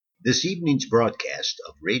This evening's broadcast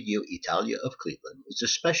of Radio Italia of Cleveland is a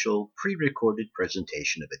special pre recorded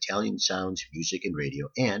presentation of Italian sounds, music, and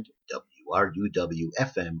radio and WRUW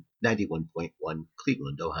FM 91.1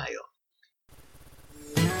 Cleveland, Ohio.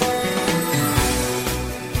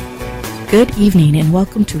 Good evening and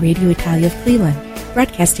welcome to Radio Italia of Cleveland,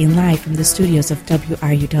 broadcasting live from the studios of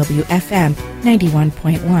WRUW FM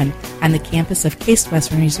 91.1 on the campus of Case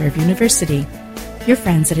Western Reserve University. Your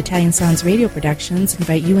friends at Italian Sounds Radio Productions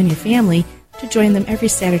invite you and your family to join them every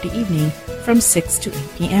Saturday evening from 6 to 8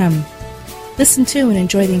 p.m. Listen to and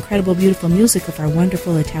enjoy the incredible, beautiful music of our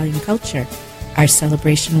wonderful Italian culture. Our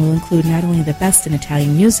celebration will include not only the best in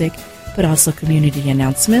Italian music, but also community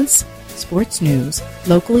announcements, sports news,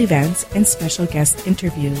 local events, and special guest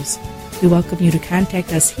interviews. We welcome you to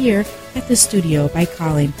contact us here at the studio by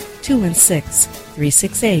calling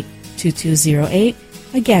 216-368-2208.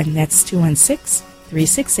 Again, that's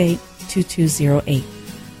 216-368-2208.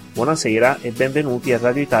 Buonasera e benvenuti a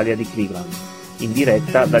Radio Italia di Cleveland, in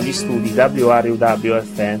diretta dagli studi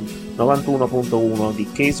WRUW-FM 91.1 di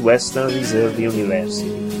Case Western Reserve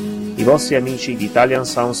University. I vostri amici di Italian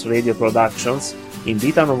Sounds Radio Productions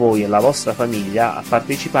invitano voi e la vostra famiglia a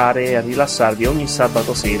partecipare e a rilassarvi ogni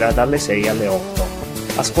sabato sera dalle 6 alle 8.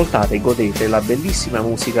 Ascoltate e godete la bellissima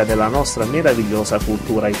musica della nostra meravigliosa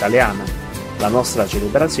cultura italiana. La nostra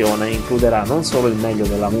celebrazione includerà non solo il meglio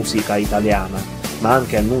della musica italiana, ma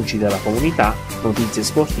anche annunci della comunità, notizie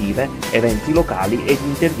sportive, eventi locali ed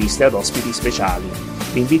interviste ad ospiti speciali.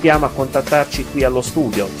 Vi invitiamo a contattarci qui allo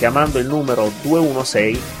studio chiamando il numero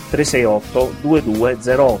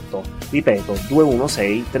 216-368-2208. Ripeto,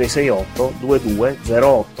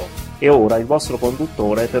 216-368-2208. E ora il vostro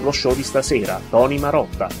conduttore per lo show di stasera, Tony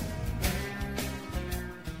Marotta.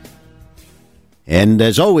 And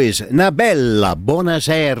as always, una bella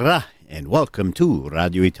buonasera, and welcome to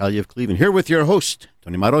Radio Italia of Cleveland, here with your host,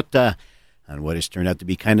 Tony Marotta, on what has turned out to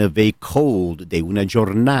be kind of a cold day, una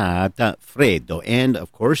giornata freddo. And,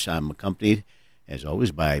 of course, I'm accompanied, as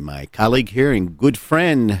always, by my colleague here and good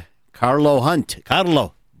friend, Carlo Hunt.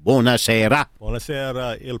 Carlo, buonasera.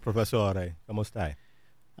 Buonasera, il professore. Come stai?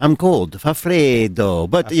 I'm cold, fa freddo.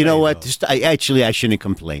 But you know what? I shouldn't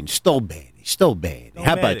complain. Sto bene.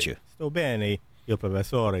 How about you? Sto bene, il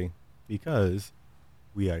professore, because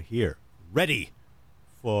we are here, ready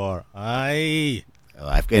for I've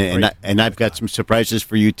got some surprises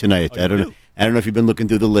for you tonight. Oh, I don't know if you've been looking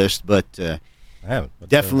through the list, but I haven't. But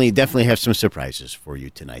definitely have some surprises for you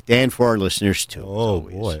tonight, and for our listeners too. Oh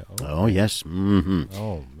boy! Oh yes. Mm-hmm.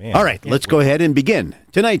 Oh man! All right, let's go ahead and begin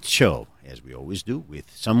tonight's show, as we always do, with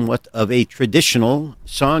somewhat of a traditional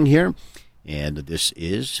song here, and this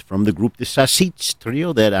is from the group the Sassits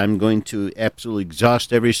Trio. That I'm going to absolutely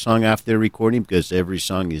exhaust every song off their recording because every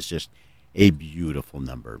song is just a beautiful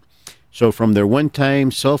number. So from their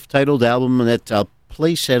one-time self-titled album that I'll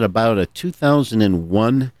place at about a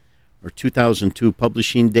 2001 or 2002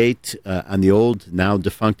 publishing date on the old, now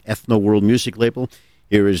defunct Ethno World Music label,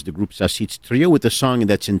 here is the group Sassits Trio with a song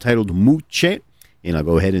that's entitled Mucce. And I'll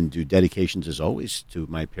go ahead and do dedications, as always, to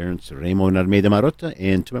my parents, Remo and Armeda Marotta,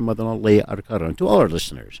 and to my mother-in-law, Leia Arcaro, and to all our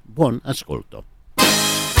listeners. Buon ascolto.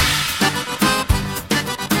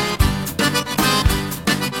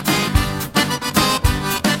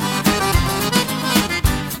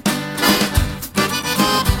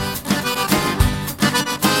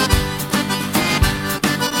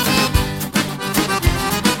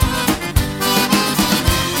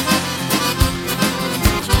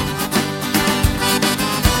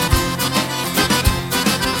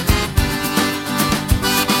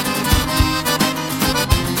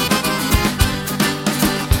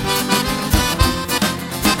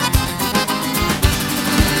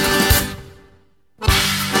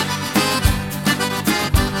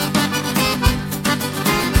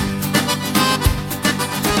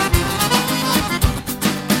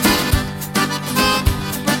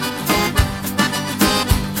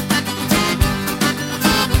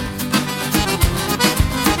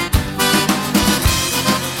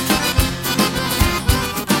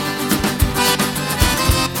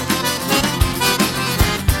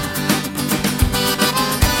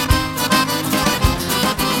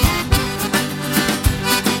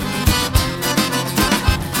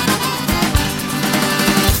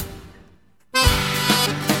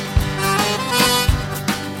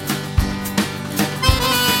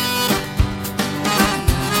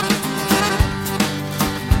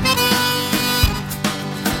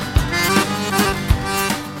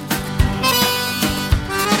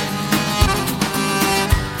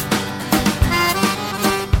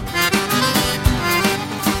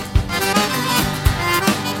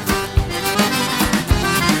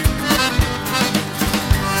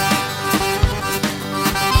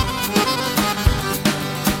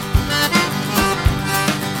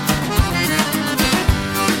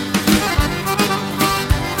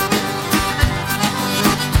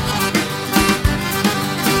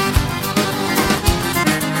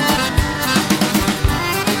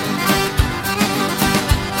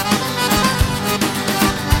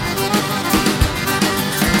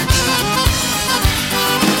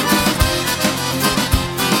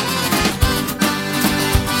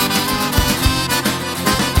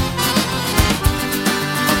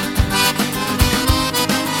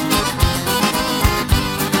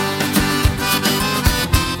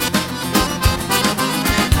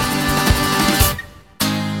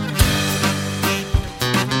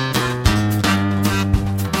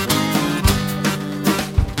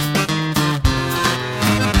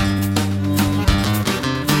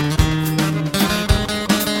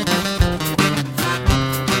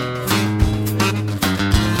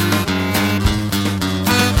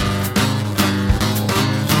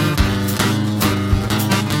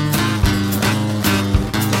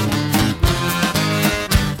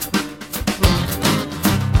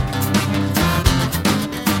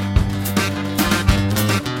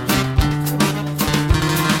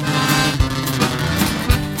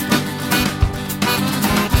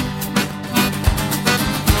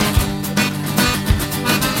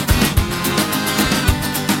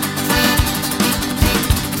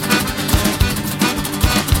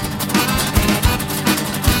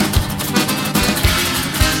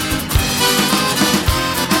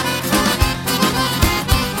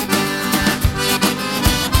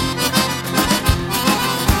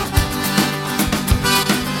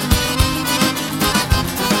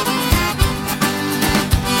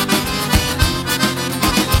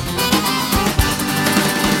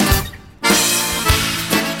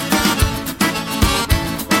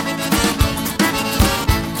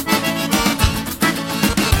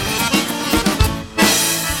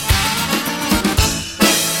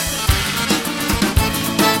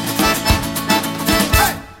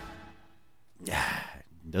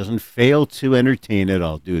 fail to entertain at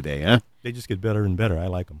all, do they, huh? They just get better and better. I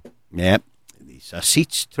like them. Yep. The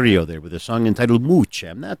Sacites Trio there with a song entitled Mucha.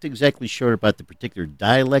 I'm not exactly sure about the particular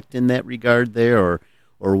dialect in that regard there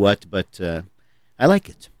or what, but I like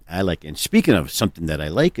it. I like it. And speaking of something that I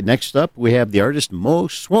like, next up we have the artist Mo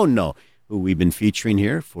Suono, who we've been featuring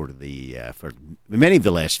here for many of the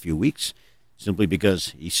last few weeks, simply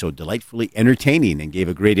because he's so delightfully entertaining and gave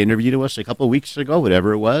a great interview to us a couple of weeks ago,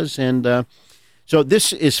 whatever it was. And so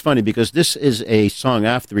this is funny because this is a song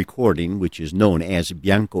off the recording, which is known as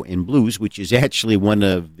Bianco and Blues, which is actually one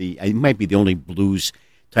of it might be the only blues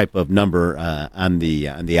type of number on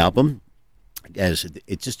the album, as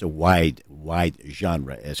it's just a wide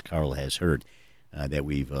genre, as Carl has heard, that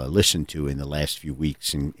we've listened to in the last few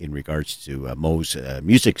weeks in regards to Mo's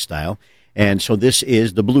music style. And so this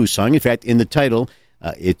is the blues song. In fact, in the title,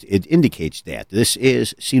 it indicates that. This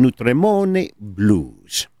is Sinutremone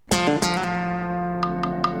Blues.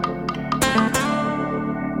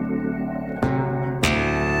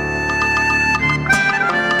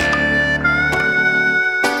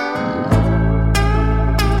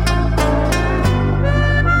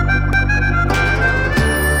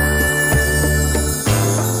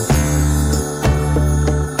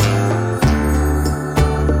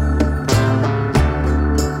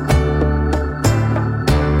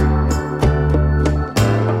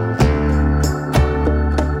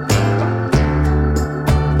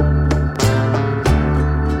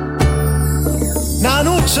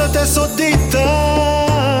 Te so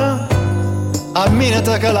dita,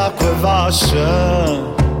 amminata che l'acqua è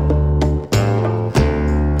vascia.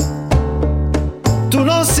 Tu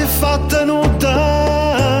non sei fatta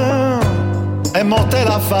nuda e mo te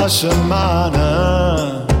la faccio in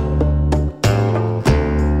mano.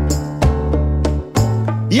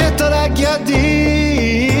 Io te la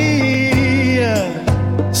chiadia,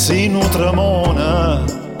 si nutramona,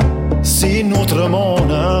 si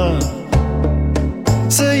nutramona.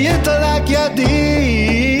 Se io te la chiadia,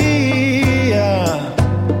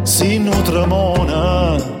 si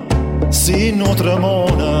nutramona, si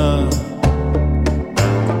nutramona.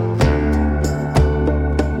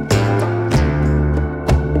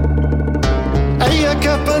 E io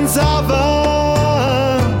che pensava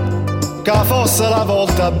che fosse la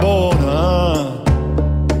volta buona,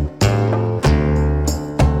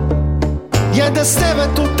 ed stava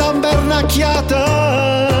tutta imbernacchiata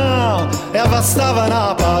e avvastava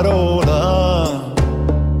una parola.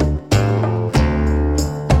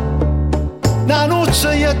 Una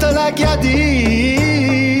noce io te la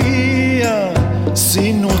chiadia,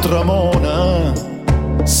 si nutramona,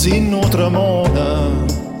 si nutramona.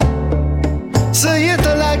 Se io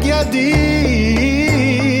te la chiadia,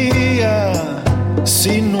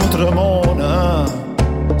 si nutramona,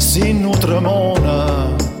 si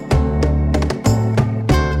nutramona.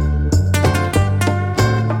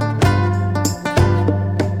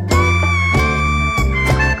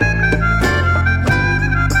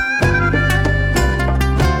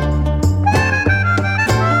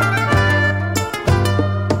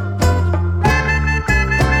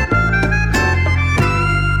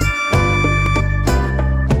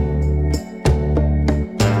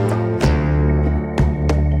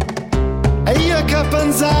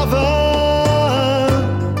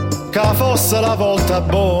 Che fosse la volta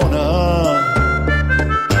buona,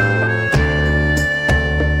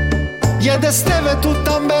 ed stava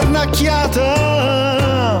tutta imbernacchiata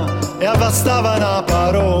e avvastava una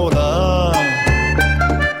parola.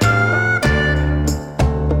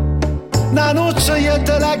 Una noce io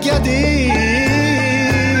te la chiadia,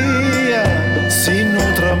 si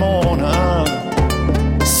nutramona,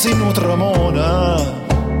 si nutramona.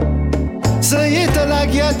 Se io te la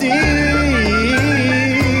chiadia,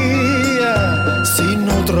 si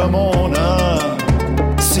nutramona,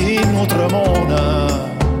 si nutramona.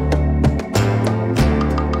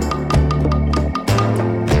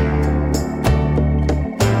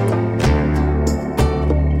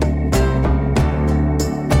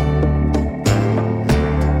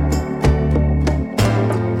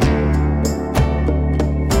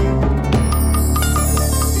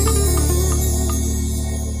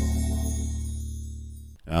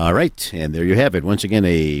 All right, and there you have it. Once again,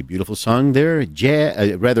 a beautiful song there, a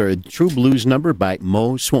true blues number by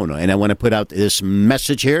Mo Suono. And I want to put out this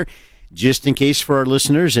message here, just in case for our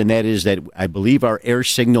listeners, and that is that I believe our air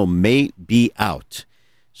signal may be out.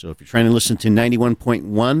 So if you're trying to listen to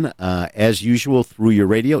 91.1, as usual, through your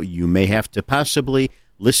radio, you may have to possibly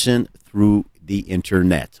listen through the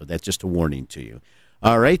internet. So that's just a warning to you.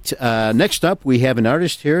 All right, next up, we have an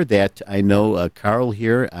artist here that I know Carl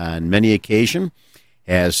here on many occasions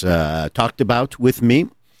has talked about with me,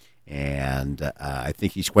 And I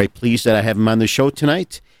think he's quite pleased that I have him on the show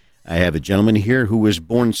tonight. I have a gentleman here who was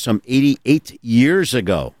born some 88 years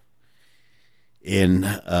ago in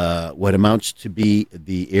what amounts to be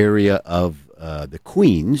the area of the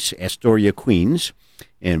Queens, Astoria, Queens,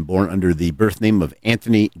 and born under the birth name of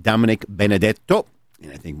Anthony Dominic Benedetto.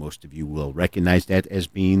 And I think most of you will recognize that as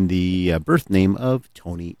being the birth name of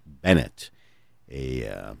Tony Bennett,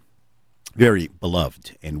 a very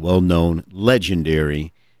beloved and well-known,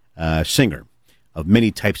 legendary singer of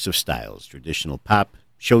many types of styles, traditional pop,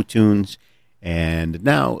 show tunes, and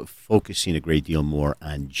now focusing a great deal more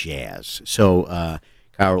on jazz. So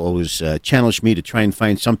Carl always challenged me to try and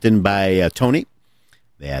find something by Tony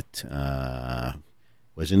that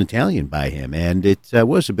was in Italian by him, and it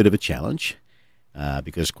was a bit of a challenge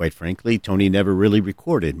because, quite frankly, Tony never really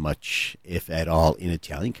recorded much, if at all, in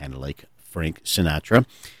Italian, kind of like Frank Sinatra.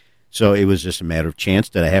 So it was just a matter of chance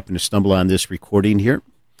that I happened to stumble on this recording here.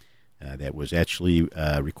 That was actually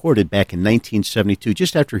recorded back in 1972,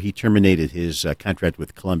 just after he terminated his contract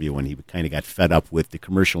with Columbia, when he kind of got fed up with the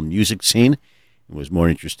commercial music scene and was more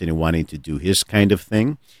interested in wanting to do his kind of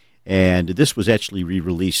thing. And this was actually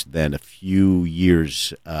re-released then a few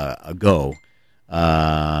years ago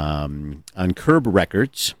on Curb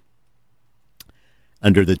Records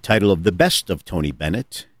under the title of The Best of Tony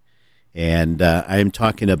Bennett. And I am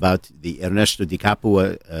talking about the Ernesto Di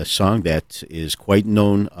Capua song that is quite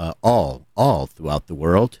known all throughout the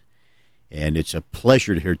world. And it's a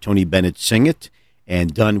pleasure to hear Tony Bennett sing it,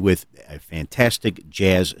 and done with a fantastic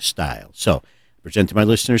jazz style. So, I present to my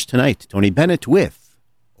listeners tonight, Tony Bennett with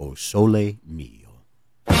O Sole Mio.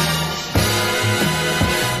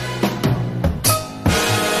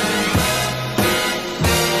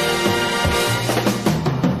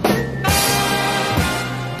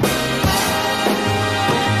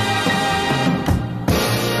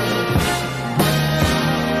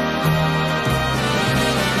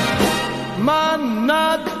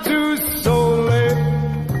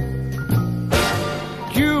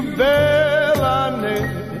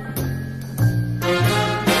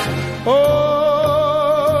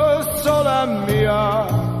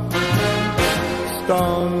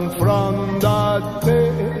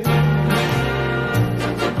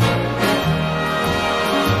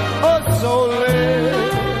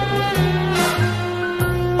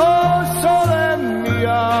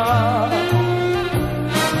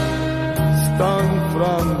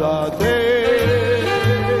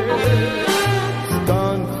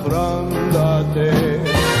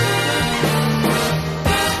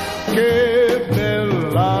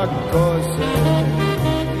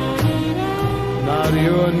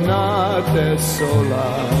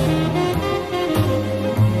 Sola,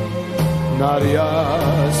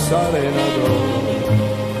 n'aria serenado,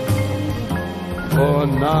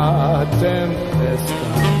 una tempesta,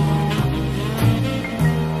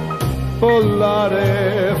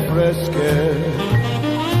 volare fresche,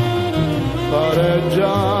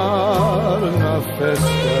 pareggiare una festa,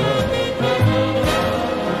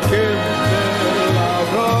 che bella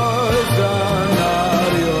rosa.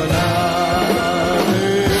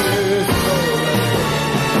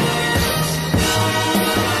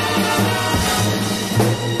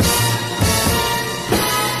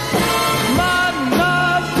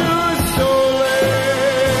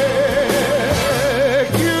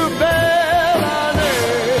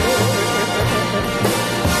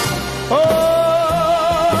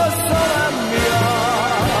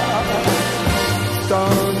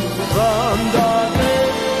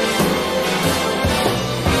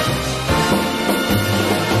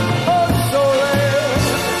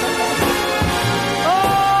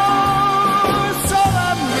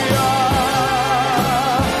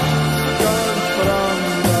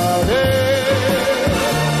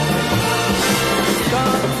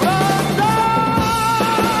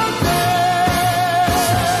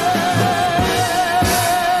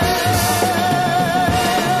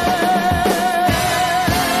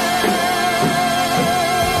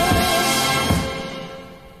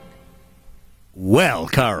 Well,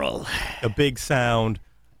 Carl. The big sound,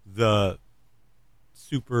 the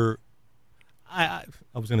super... I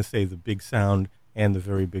was going to say the big sound and the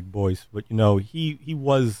very big voice, but, you know, he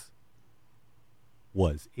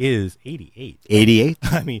is 88. 88?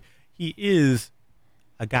 I mean, he is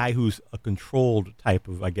a guy who's a controlled type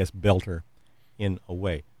of, I guess, belter in a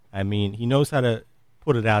way. I mean, he knows how to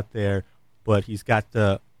put it out there, but he's got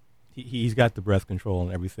the breath control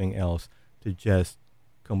and everything else to just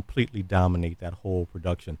completely dominate that whole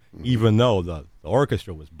production. Mm-hmm. Even though the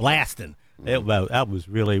orchestra was blasting, that was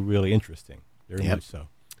really, really interesting. Very much so.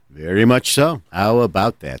 Very much so. How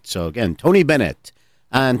about that? So again, Tony Bennett,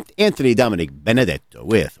 Anthony Dominic Benedetto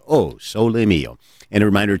with Oh Sole Mio. And a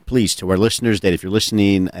reminder, please, to our listeners that if you're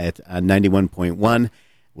listening at 91.1,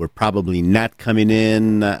 we're probably not coming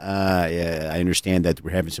in. I understand that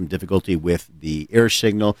we're having some difficulty with the air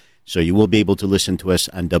signal, so you will be able to listen to us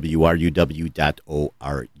on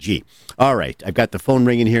WRUW.org. All right, I've got the phone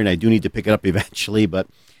ringing here, and I do need to pick it up eventually, but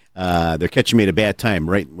they're catching me at a bad time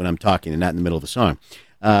right when I'm talking and not in the middle of the song.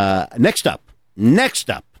 Next up,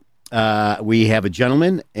 we have a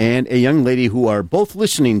gentleman and a young lady who are both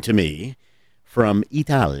listening to me from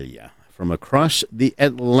Italia, from across the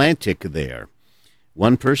Atlantic there.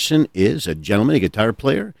 One person is a gentleman, a guitar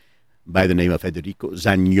player, by the name of Federico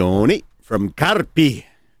Zagnoni from Carpi,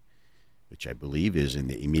 which I believe is in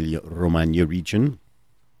the Emilia-Romagna region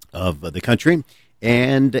of the country,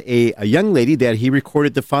 and a young lady that he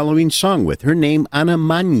recorded the following song with, her name Anna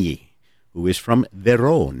Magni, who is from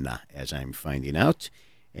Verona, as I'm finding out.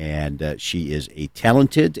 And she is a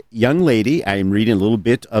talented young lady. I'm reading a little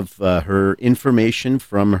bit of her information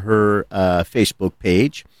from her Facebook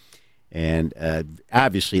page. And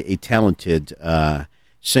obviously a talented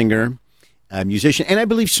singer, musician, and I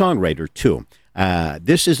believe songwriter, too.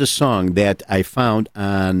 This is a song that I found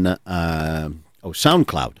on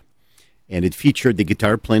SoundCloud. And it featured the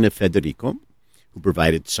guitar playing of Federico, who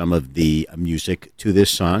provided some of the music to this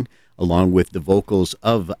song, along with the vocals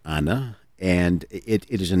of Anna. And it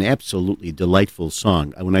is an absolutely delightful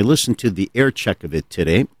song. When I listened to the air check of it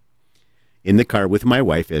today in the car with my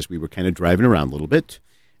wife as we were kind of driving around a little bit,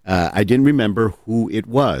 I didn't remember who it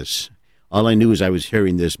was. All I knew is I was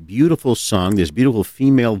hearing this beautiful song, this beautiful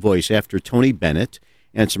female voice after Tony Bennett,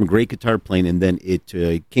 and some great guitar playing, and then it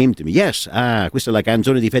came to me. Yes, questa è la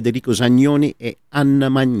canzone di Federico Zagnoni e Anna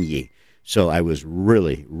Magni. So I was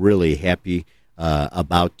really, really happy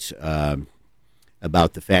about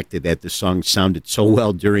the fact that the song sounded so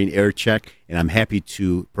well during air check, and I'm happy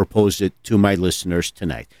to propose it to my listeners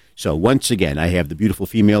tonight. So once again, I have the beautiful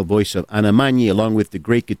female voice of Anna Magni along with the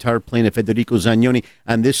great guitar playing of Federico Zagnoni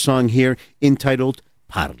on this song here entitled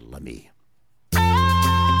Parlami.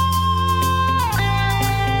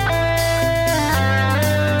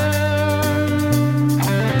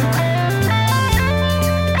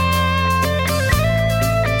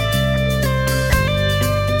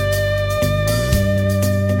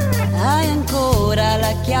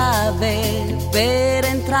 Chiave per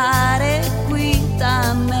entrare qui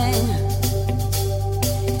da me.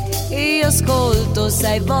 Io ascolto se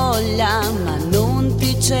hai voglia, ma non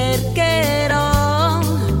ti cercherò.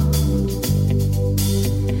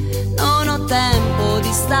 Non ho tempo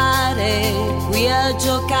di stare qui a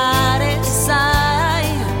giocare, sai.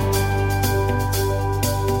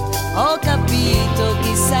 Ho capito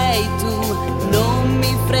chi sei tu, non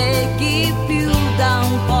mi freghi più da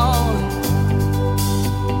un po'.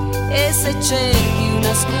 E se cerchi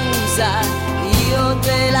una scusa, io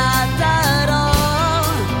te la darò.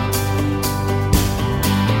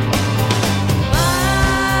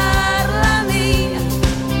 Parlami,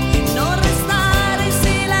 non restare in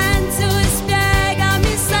silenzio e spiegami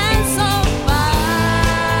il senso.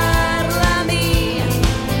 Parlami,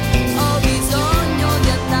 ho bisogno di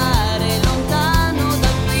andare lontano da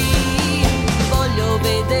qui. Voglio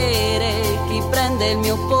vedere chi prende il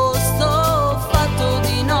mio posto, fatto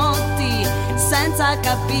di notti senza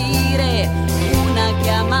capire, una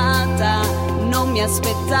chiamata, non mi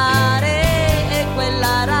aspettare, e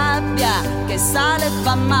quella rabbia che sale e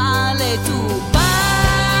fa male. Tu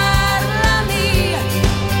parlami,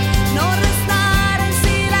 non restare in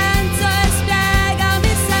silenzio e spiegami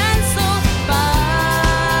il senso.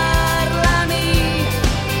 Parlami,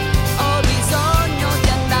 ho bisogno di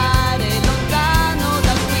andare lontano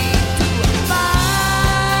da qui. Tu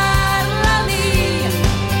parlami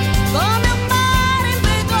come un mare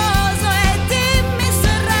impetuoso e dimmi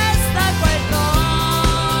se resta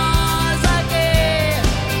qualcosa che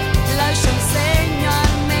lascia un segno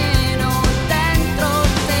almeno dentro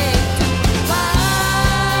te. Tu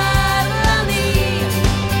parlami,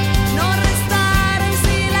 non restare in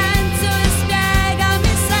silenzio e spiegami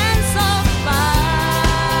il senso.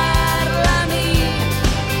 Parlami,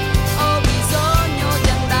 ho bisogno di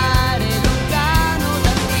andare lontano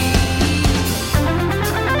da qui.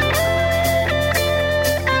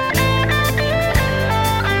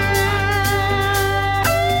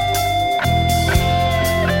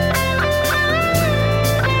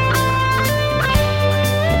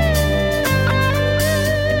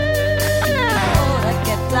 Ora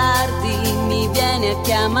che è tardi mi vieni a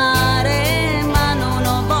chiamare, ma non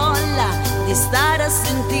ho voglia di stare a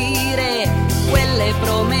sentire quelle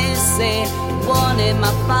promesse buone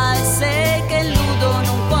ma false che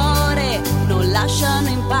illudono un cuore, non lasciano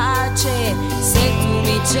in pace. Se tu mi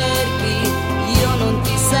cerchi, io non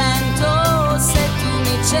ti sento, se tu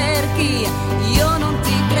mi cerchi, io non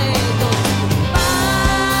ti credo.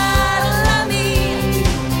 Parlami,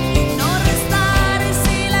 non restare in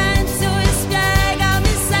silenzio e spiegami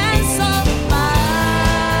il senso.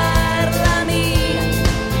 Parlami,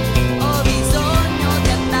 ho bisogno di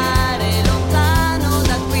andare lontano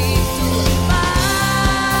da qui. Tu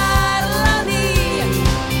parlami,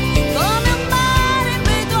 come un mare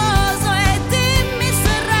impetuoso, e dimmi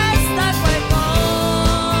se resta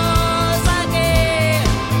qualcosa che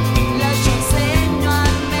lascia un segno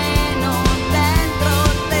almeno dentro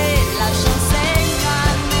te, lascia un segno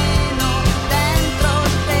almeno dentro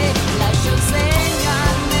te, lascia un segno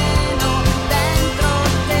almeno dentro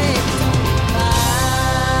te.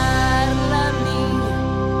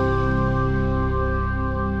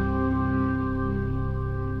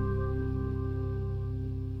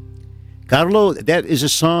 Carlo, that is a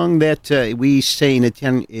song that we say in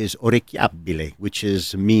Italian is orecchiabile, which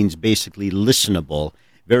means basically listenable,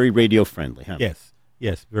 very radio friendly, huh? Yes,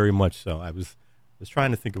 yes, very much so. I was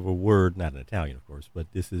trying to think of a word, not in Italian, of course, but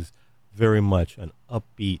this is very much an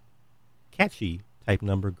upbeat, catchy type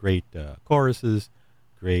number. Great choruses,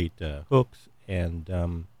 great hooks, and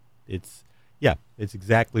it's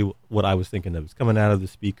exactly what I was thinking of. It's coming out of the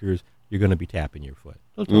speakers. You're going to be tapping your foot.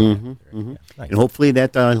 Yeah, nice. And hopefully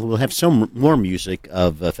that we'll have some more music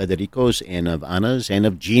of Federico's and of Anna's and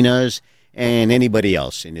of Gina's and anybody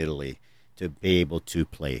else in Italy to be able to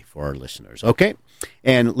play for our listeners. Okay?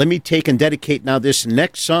 And let me take and dedicate now this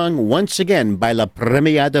next song once again by La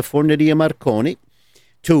Premiata Forneria Marconi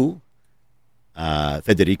to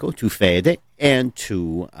Federico, to Fede, and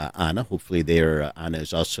to Anna. Hopefully Anna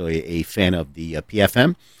is also a fan of the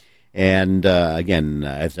PFM. And again,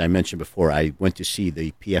 as I mentioned before, I went to see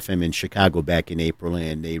the PFM in Chicago back in April,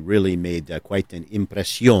 and they really made quite an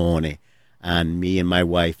impressione on me and my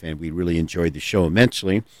wife, and we really enjoyed the show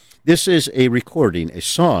immensely. This is a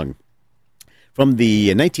song from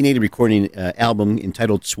the 1980 recording album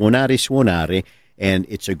entitled Suonare Suonare, and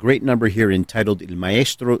it's a great number here entitled Il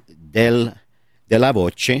Maestro della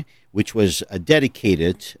Voce, which was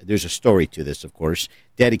dedicated, there's a story to this, of course,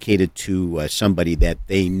 dedicated to somebody that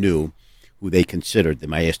they knew, who they considered the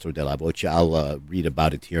Maestro della Voce. I'll read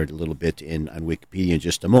about it here a little bit on Wikipedia in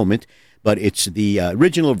just a moment. But it's the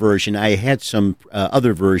original version. I had some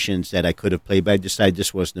other versions that I could have played, but I decided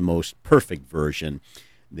this was the most perfect version,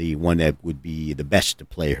 the one that would be the best to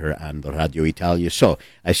play her on the Radio Italia. So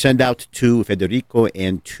I send out to Federico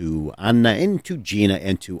and to Anna and to Gina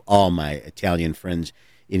and to all my Italian friends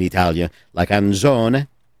in Italia, la canzone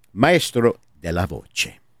Maestro della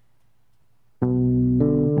Voce.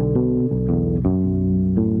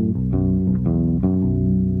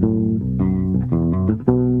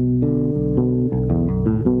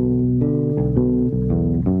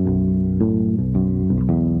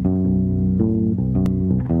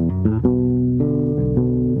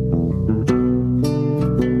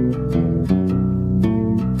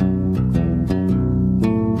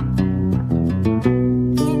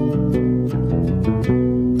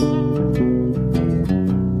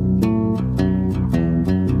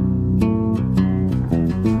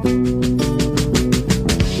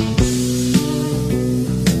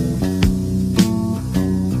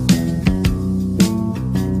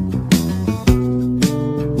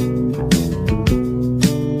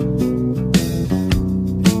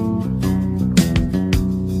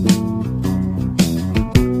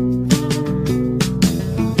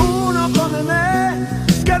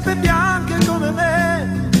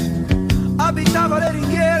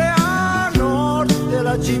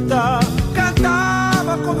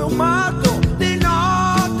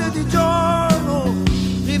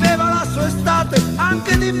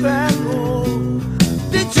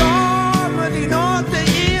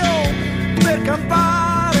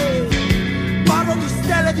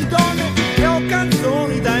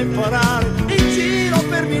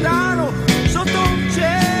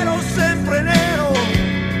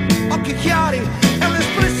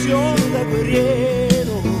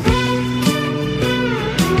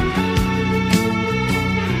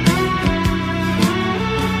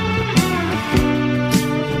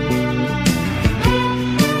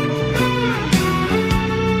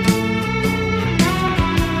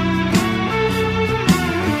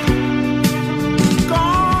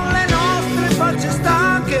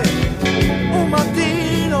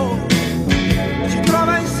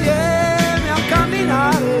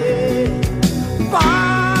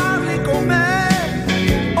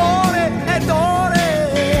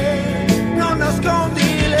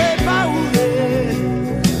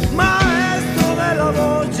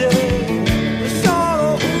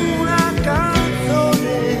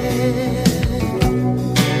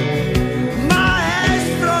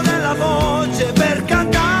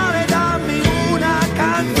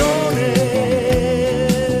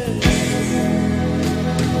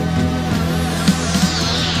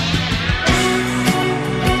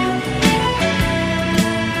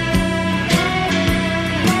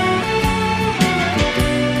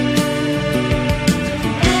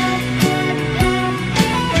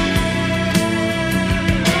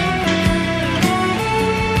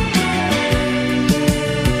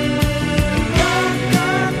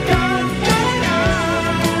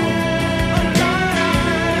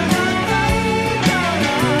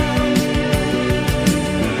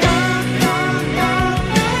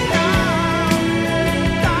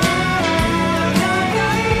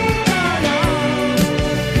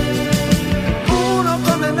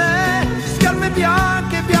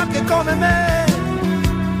 come me,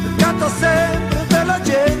 canta sempre per la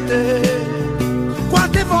gente.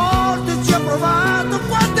 Quante volte ci ho provato,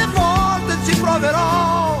 quante volte ci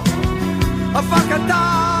proverò a far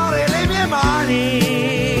cantare le mie mani.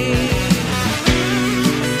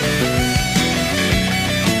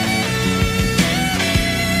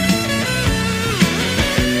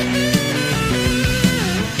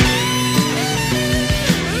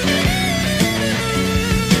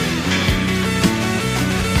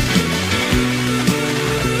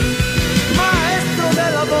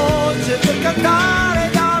 Per cantare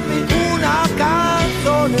dammi una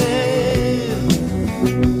canzone,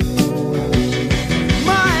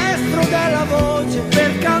 maestro della voce,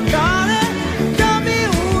 per cantare dammi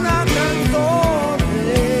una canzone,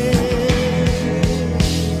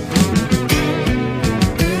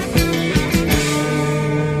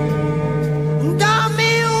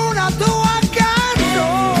 dammi una tua canzone.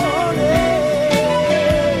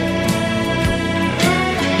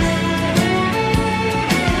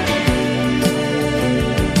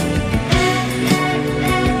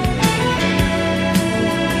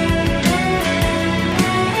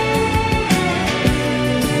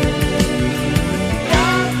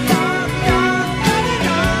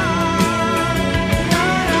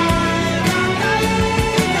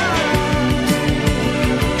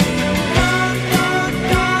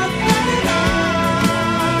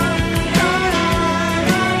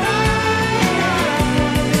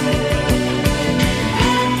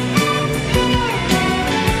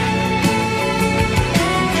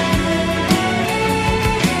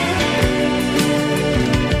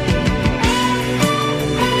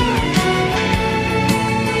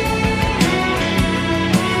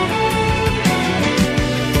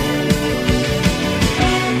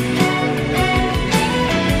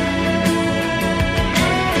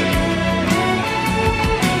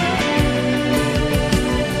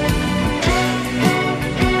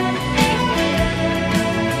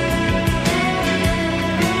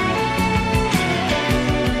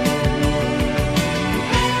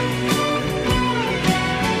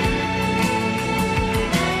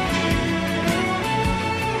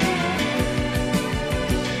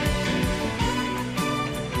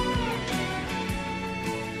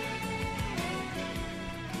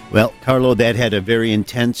 Well, Carlo, that had a very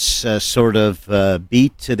intense sort of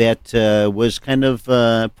beat that was kind of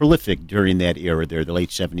prolific during that era there, the late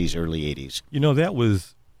 70s, early 80s. You know, that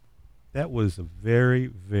was a very,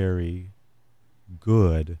 very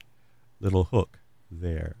good little hook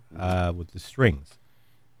there with the strings.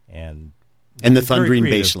 And the very thundering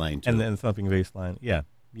creative. bass line, too. And the thumping bass line, yeah.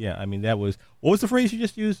 Yeah, I mean, that was... What was the phrase you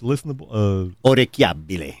just used? Listenable...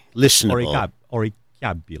 Orecchiabile, listenable. Orecchiabile.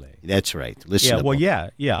 That's right, listenable. Yeah, well,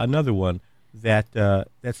 yeah, another one that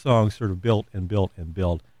that song sort of built and built and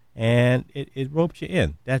built, and it roped you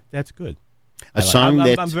in. That's good.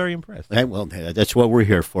 I'm very impressed. Well, that's what we're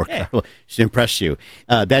here for, Yeah. Carlo, to impress you.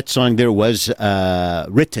 That song there was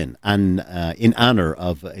written in honor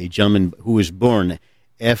of a gentleman who was born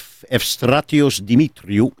Efstratios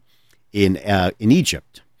Dimitriou in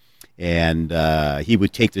Egypt. And he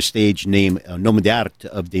would take the stage name Nome d'arte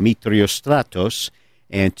of Demetrios Stratos,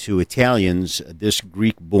 and to Italians, this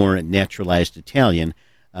Greek-born naturalized Italian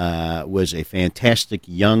was a fantastic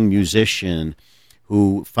young musician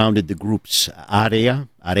who founded the groups Area,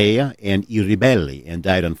 and I Ribelli, and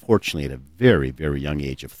died unfortunately at a very, very young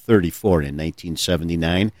age of 34 in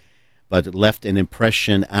 1979, but left an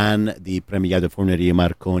impression on the Premiato Forneria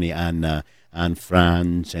Marconi, on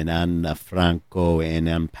Franz and on Franco and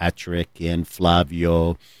on Patrick and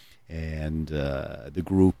Flavio and the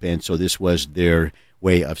group. And so this was their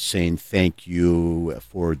way of saying thank you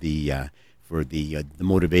for the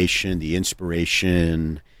motivation, the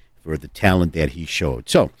inspiration, for the talent that he showed.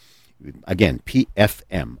 So, again,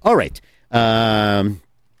 PFM. All right.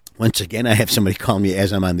 Once again, I have somebody call me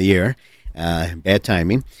as I'm on the air. Bad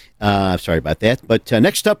timing. Sorry about that. But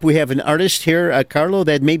next up, we have an artist here, Carlo,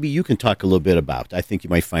 that maybe you can talk a little bit about. I think you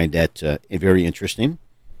might find that very interesting.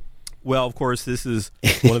 Well, of course, this is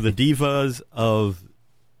one of the divas of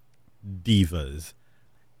divas.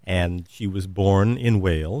 And she was born in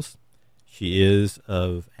Wales. She is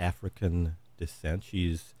of African descent.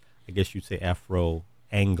 She's, I guess you'd say,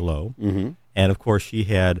 Afro-Anglo. Mm-hmm. And, of course, she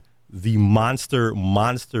had the monster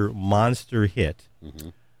hit. Mm-hmm.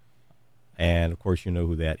 And, of course, you know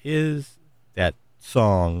who that is. That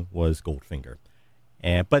song was Goldfinger.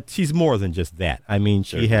 But she's more than just that. I mean,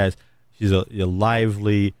 she's a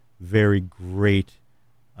lively, very great,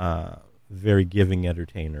 very giving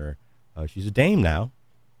entertainer. She's a dame now.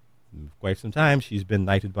 For quite some time. She's been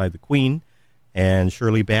knighted by the Queen, and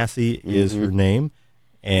Shirley Bassey is her name.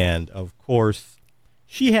 And, of course,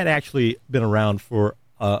 she had actually been around for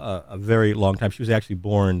a very long time. She was actually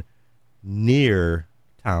born near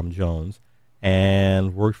Tom Jones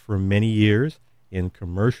and worked for many years in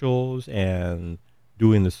commercials and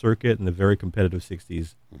doing the circuit in the very competitive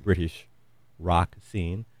 60s British rock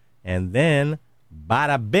scene. And then,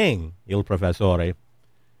 bada bing, Il Professore,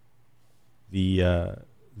 the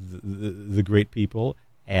great people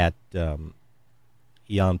at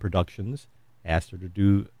Eon Productions asked her to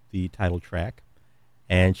do the title track,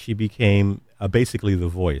 and she became basically the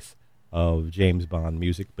voice of James Bond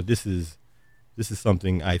music. But this is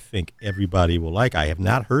something I think everybody will like. I have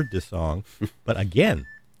not heard this song, but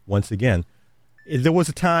once again, there was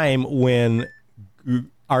a time when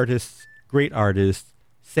great artists,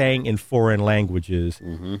 sang in foreign languages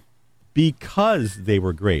because they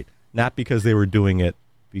were great, not because they were doing it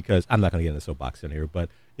because, I'm not going to get in the soapbox in here, but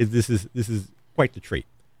this is quite the treat.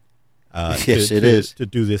 Yes, it is. To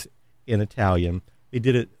do this in Italian. They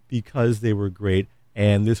did it because they were great,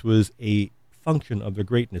 and this was a function of their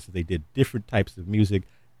greatness. They did different types of music,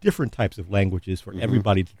 different types of languages for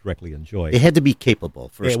everybody to directly enjoy. They had to be capable,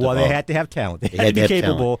 first of all. They had to have talent. They had to be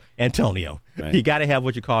capable, Antonio. Right. You got to have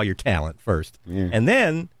what you call your talent first, and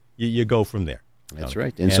then you go from there. That's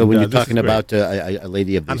right. And so when you're talking about a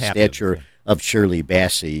lady of the I'm happy stature of Shirley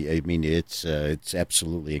Bassey, I mean, it's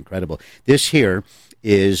absolutely incredible. This here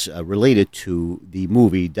is related to the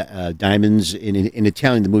movie Diamonds. In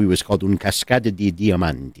Italian, the movie was called Un Cascata di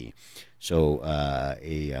Diamanti. So,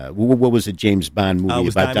 what was a James Bond movie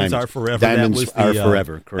about Diamonds Are Forever. Diamonds Are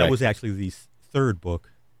Forever, correct. That was actually the third book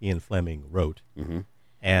Ian Fleming wrote.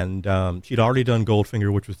 And she'd already done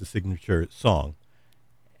Goldfinger, which was the signature song.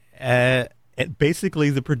 And basically,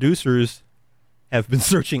 the producers have been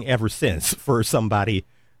searching ever since for somebody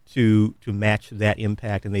to match that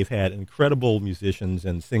impact, and they've had incredible musicians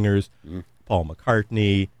and singers, Paul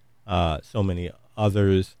McCartney, so many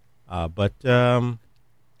others, but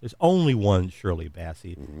there's only one Shirley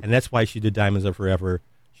Bassey, and that's why she did Diamonds Are Forever.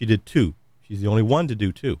 She did two. She's the only one to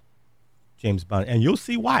do two, James Bond, and you'll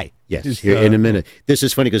see why. Yes, here in a minute. This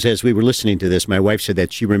is funny because as we were listening to this, my wife said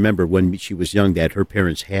that she remembered when she was young that her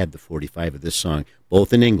parents had the 45 of this song,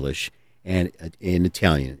 both in English and in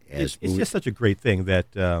Italian. It's just such a great thing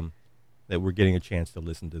that that we're getting a chance to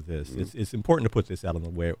listen to this. It's important to put this out on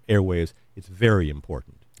the airwaves. It's very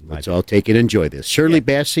important. Let's all take and enjoy this. Shirley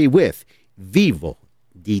Bassey with Vivo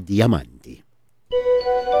di Diamanti.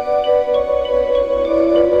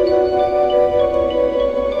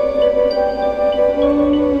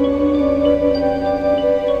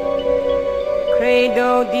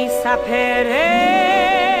 Credo di sapere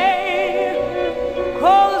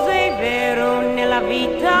cosa è vero nella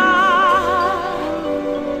vita,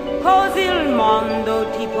 cosa il mondo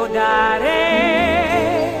ti può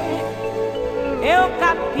dare, e ho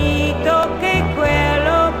capito che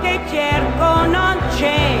quello che cerco non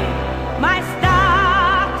c'è mai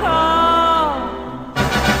stato.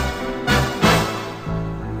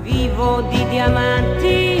 Vivo di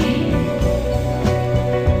diamanti,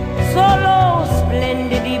 solo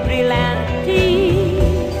splendidi brillanti,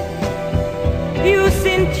 più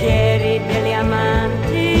sinceri degli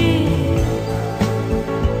amanti,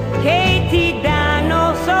 che ti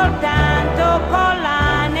danno soltanto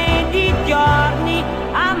collane di giorni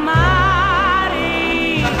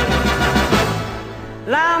amari.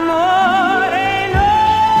 L'amore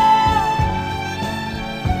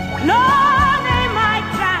non è mai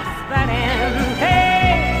trasparente,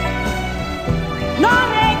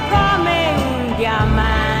 non è come un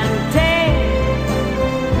diamante,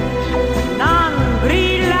 non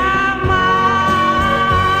brilla mai,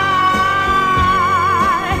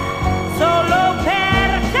 solo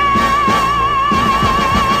per te.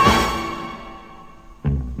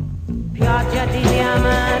 Pioggia di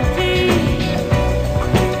diamanti,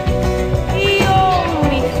 io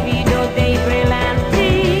mi sfido dei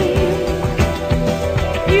brillanti,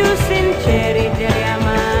 più sinceri degli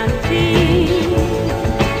amanti.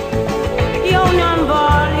 Io non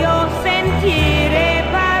voglio sentire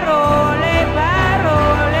parole,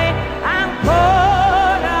 parole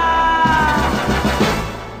ancora.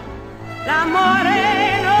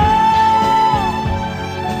 L'amore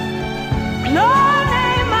non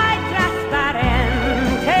è mai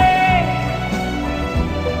trasparente,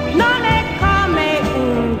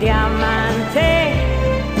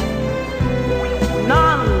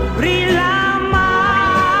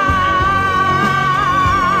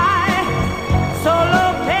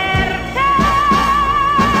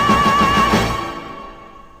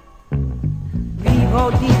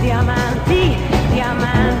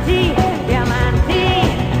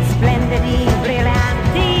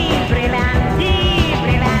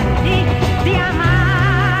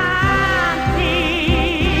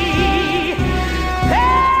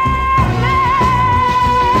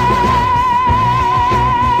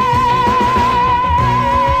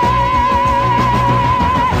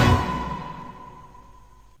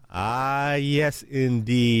 yes,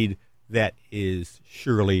 indeed. That is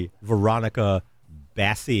surely Veronica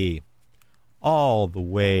Bassi, all the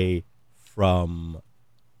way from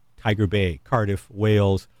Tiger Bay, Cardiff,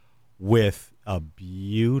 Wales, with a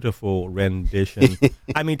beautiful rendition.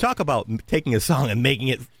 I mean, talk about taking a song and making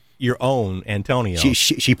it your own, Antonio.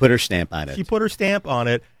 She put her stamp on it. She put her stamp on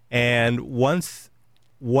it, and once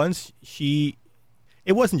she,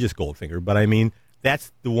 it wasn't just Goldfinger, but I mean,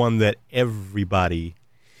 that's the one that everybody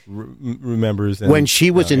remembers. And, when she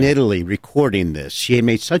was in Italy recording this, she had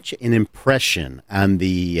made such an impression on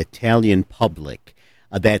the Italian public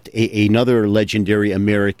that another legendary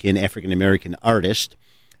African American artist,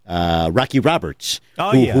 Rocky Roberts,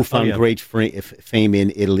 who found great fame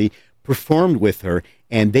in Italy, performed with her,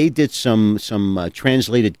 and they did some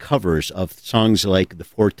translated covers of songs like the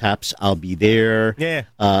Four Tops' "I'll Be There,"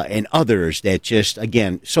 and others that just,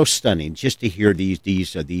 again, so stunning just to hear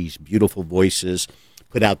these beautiful voices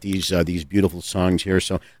put out these beautiful songs here.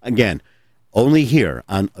 So again, only here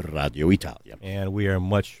on Radio Italia, and we are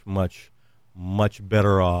much, much, much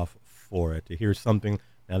better off for it to hear something.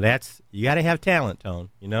 Now that's, you got to have talent, Tone.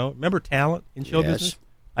 You know, remember talent in show business?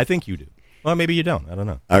 I think you do. Well, maybe you don't. I don't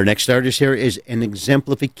know. Our next artist here is an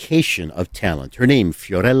exemplification of talent. Her name,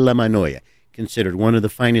 Fiorella Mannoia, considered one of the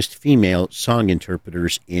finest female song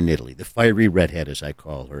interpreters in Italy. The fiery redhead, as I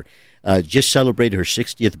call her. Just celebrated her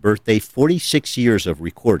 60th birthday, 46 years of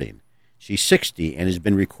recording. She's 60 and has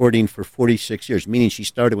been recording for 46 years, meaning she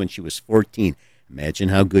started when she was 14. Imagine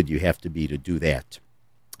how good you have to be to do that.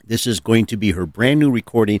 This is going to be her brand new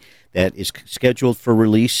recording that is scheduled for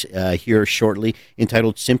release here shortly,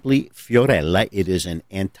 entitled simply Fiorella. It is an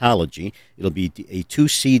anthology. It'll be a 2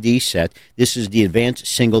 CD set. This is the advanced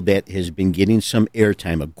single that has been getting some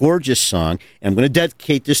airtime, a gorgeous song. And I'm going to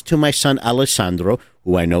dedicate this to my son Alessandro,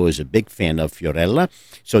 who I know is a big fan of Fiorella.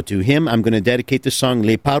 So to him, I'm going to dedicate the song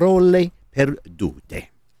Le Parole Perdute.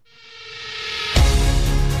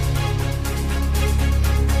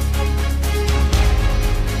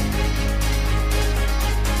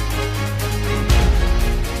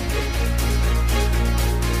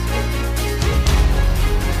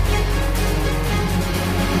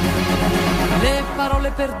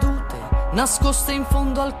 Parole perdute, nascoste in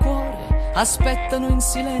fondo al cuore, aspettano in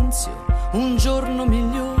silenzio un giorno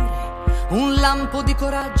migliore, un lampo di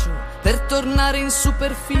coraggio per tornare in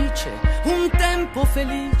superficie, un tempo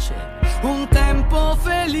felice,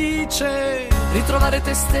 ritrovare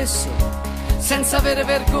te stesso senza avere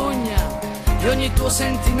vergogna di ogni tuo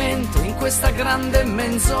sentimento in questa grande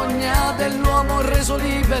menzogna dell'uomo reso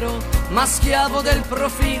libero ma schiavo del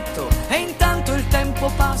profitto, e intanto il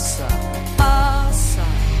tempo passa.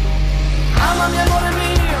 Amami amore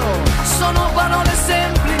mio, sono parole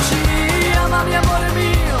semplici. Amami amore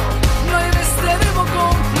mio, noi resteremo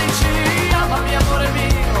complici. Amami amore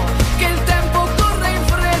mio, che il tempo corre in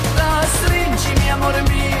fretta. Stringimi amore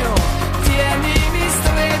mio, tienimi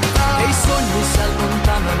stretta. E i sogni si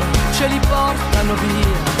allontanano, ce li portano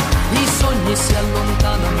via. I sogni si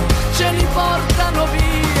allontanano, ce li portano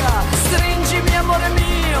via. Stringimi amore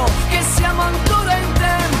mio, che siamo ancora in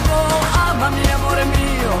tempo. Amami amore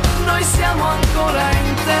mio, noi siamo ancora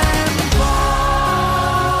in tempo.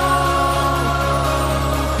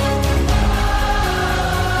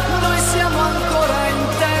 Noi siamo ancora in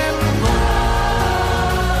tempo.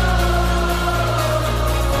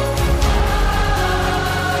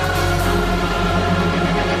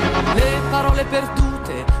 Le parole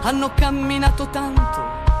perdute hanno camminato tanto,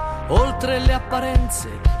 oltre le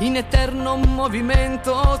apparenze, in eterno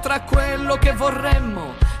movimento tra quello che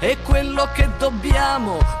vorremmo e quello che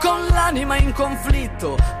dobbiamo, con l'anima in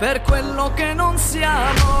conflitto per quello che non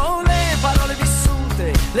siamo. Le parole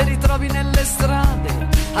vissute le ritrovi nelle strade,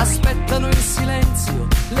 aspettano in silenzio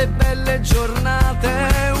le belle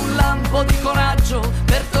giornate, un lampo di coraggio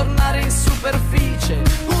per tornare in superficie,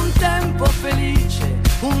 un tempo felice,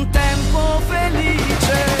 un tempo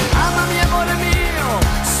felice. Amami amore mio,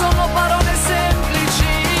 sono parole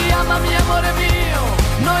semplici. Amami amore mio,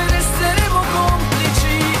 noi resteremo complici.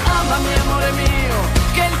 Amami amore mio,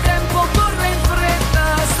 che il tempo corre in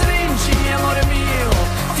fretta. Stringimi amore mio,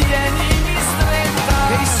 tienimi stretta.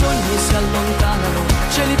 E i sogni si allontanano,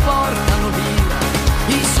 ce li portano via.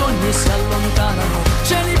 I sogni si allontanano,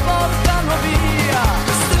 ce li portano via.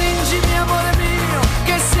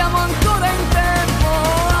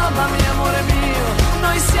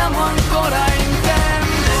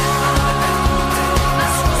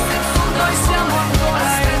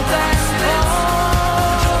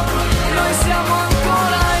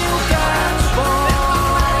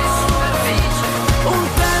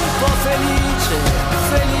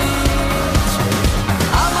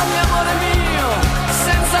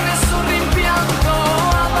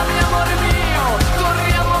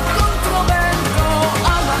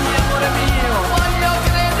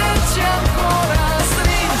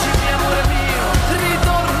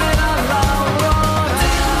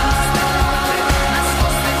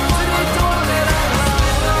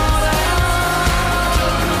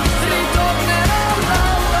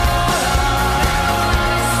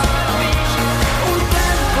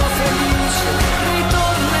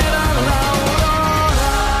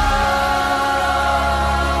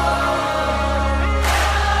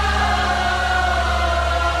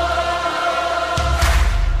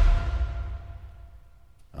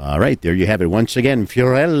 right, there you have it. Once again,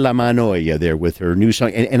 Fiorella Mannoia there with her new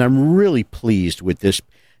song. And I'm really pleased with this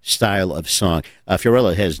style of song.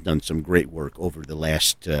 Fiorella has done some great work over the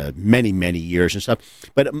last many, many years and stuff.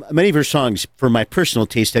 But many of her songs, for my personal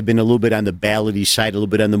taste, have been a little bit on the ballady side, a little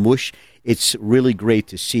bit on the mush. It's really great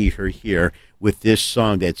to see her here with this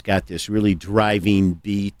song that's got this really driving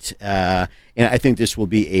beat. And I think this will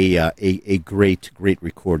be a great, great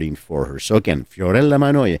recording for her. So again, Fiorella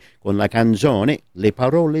Mannoia con la canzone Le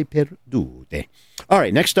Parole Perdute. All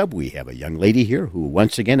right, next up, we have a young lady here who,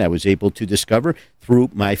 once again, I was able to discover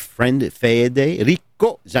through my friend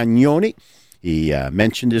Federico Zagnoni. He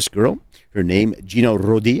mentioned this girl, her name Gina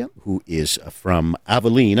Rodia, who is from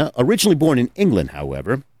Avellino, originally born in England,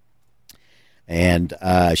 however. And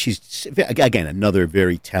she's, again, another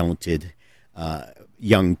very talented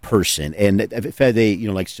young person. And Fede,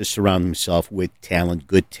 likes to surround himself with talent,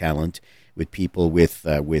 good talent, with people with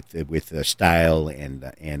style and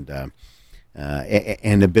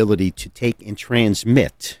ability to take and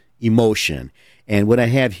transmit emotion. And what I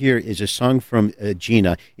have here is a song from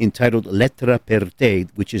Gina entitled Lettera per te,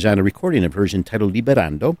 which is on a recording of hers entitled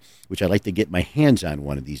Liberando, which I'd like to get my hands on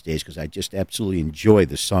one of these days because I just absolutely enjoy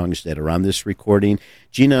the songs that are on this recording.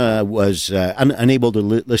 Gina was unable to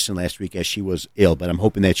listen last week as she was ill, but I'm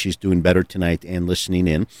hoping that she's doing better tonight and listening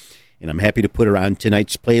in. And I'm happy to put her on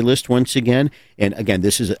tonight's playlist once again. And again,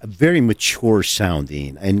 this is a very mature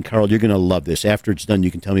sounding. And Carl, you're going to love this. After it's done,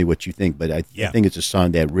 you can tell me what you think. But I think it's a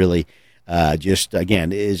song that really just,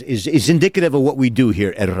 again, is indicative of what we do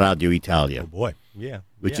here at Radio Italia. Oh, boy. Yeah.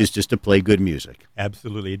 Which is just to play good music.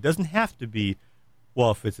 Absolutely. It doesn't have to be, well,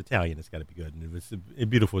 if it's Italian, it's got to be good. And if it's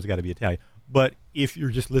beautiful, it's got to be Italian. But if you're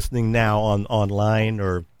just listening now online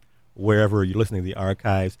or wherever you're listening to the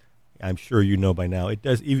archives, I'm sure you know by now, it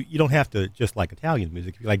does. You don't have to just like Italian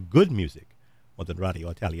music. If you like good music, well, then Radio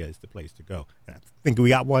Italia is the place to go. And I think we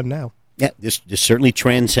got one now. Yeah, this certainly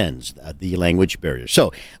transcends the language barrier.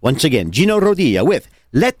 So, once again, Gino Rodia with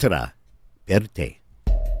Lettera per te.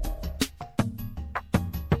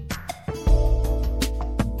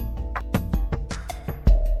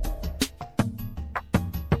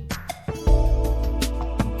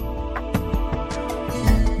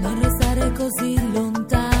 Non restare così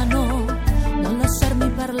lontano, non lasciarmi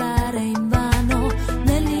parlare in vano,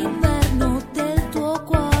 nell'inverno del tuo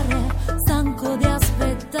cuore, stanco di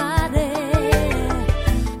aspettare.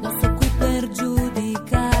 Non sto qui per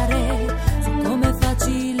giudicare su com'è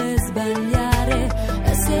facile sbagliare,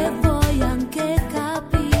 e se vuoi anche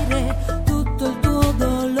capire tutto il tuo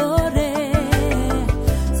dolore,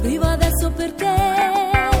 scrivo adesso perché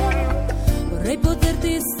vorrei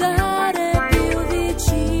poterti stare più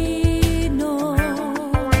vicino.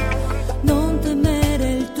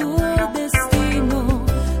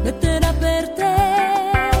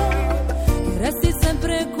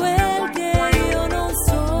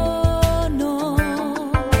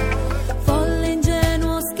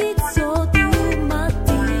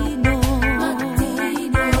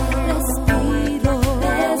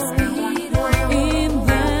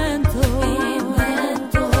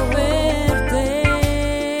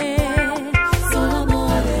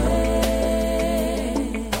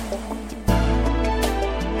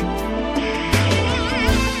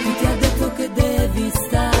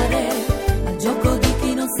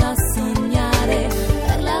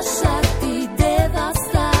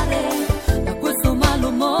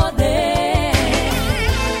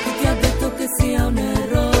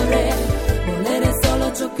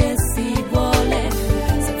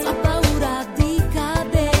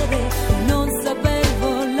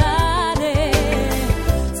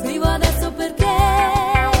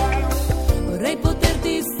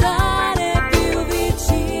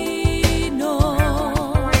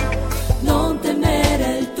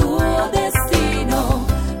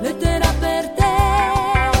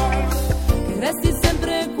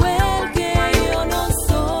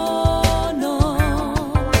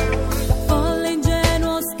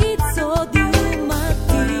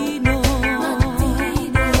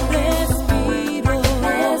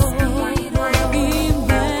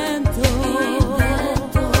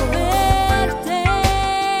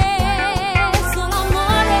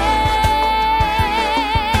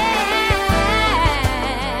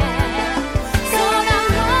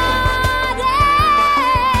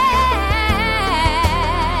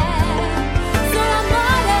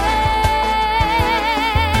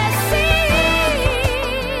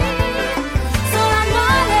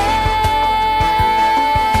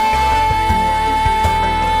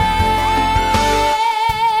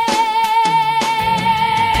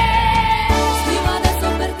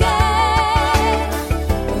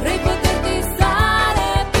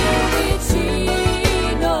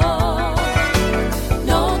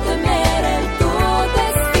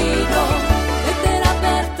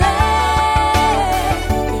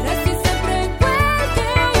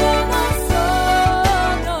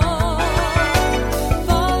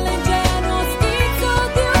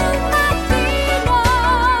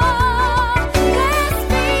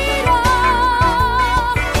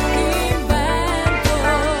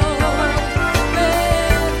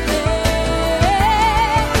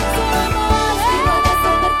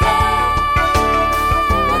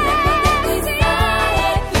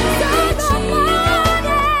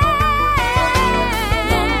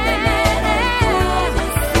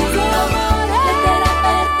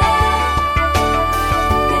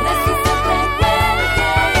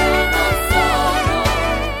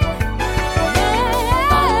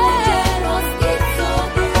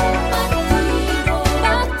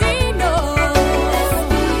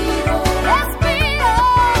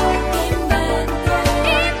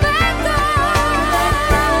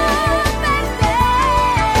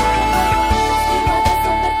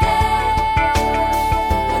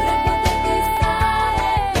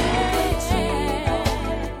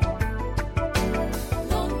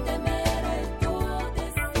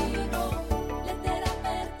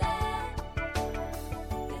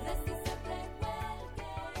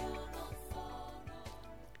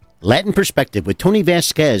 Latin Perspective with Tony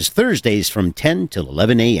Vasquez, Thursdays from 10 till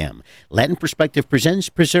 11 a.m. Latin Perspective presents,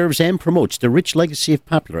 preserves, and promotes the rich legacy of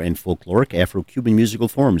popular and folkloric Afro-Cuban musical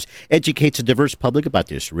forms, educates a diverse public about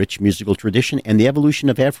this rich musical tradition and the evolution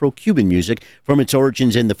of Afro-Cuban music from its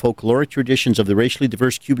origins in the folkloric traditions of the racially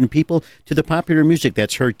diverse Cuban people to the popular music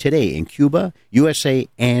that's heard today in Cuba, USA,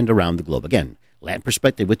 and around the globe. Again, Latin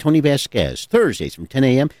Perspective with Tony Vasquez, Thursdays from 10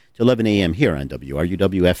 a.m. to 11 a.m. here on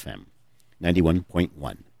WRUW-FM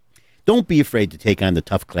 91.1. Don't be afraid to take on the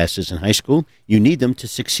tough classes in high school. You need them to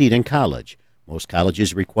succeed in college. Most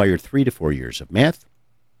colleges require 3 to 4 years of math,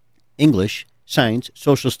 English, science,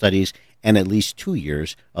 social studies, and at least 2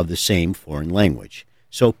 years of the same foreign language.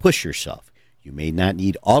 So push yourself. You may not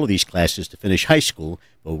need all of these classes to finish high school,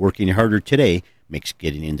 but working harder today makes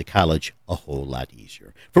getting into college a whole lot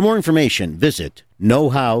easier. For more information, visit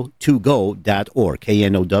knowhow2go.org,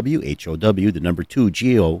 KNOWHOW, the number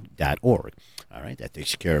 2GO.org. All right, that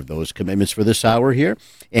takes care of those commitments for this hour here.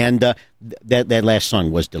 And that last song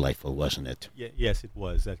was delightful, wasn't it? Yes, it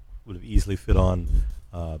was. That would have easily fit on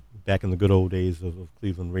back in the good old days of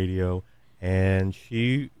Cleveland radio. And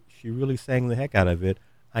she really sang the heck out of it.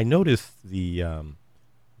 I noticed the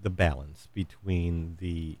balance between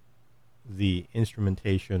the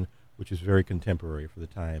instrumentation, which is very contemporary for the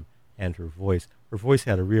time, and her voice. Her voice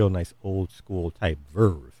had a real nice old school type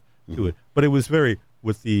verve to it, but it was very,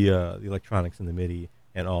 with the electronics and the MIDI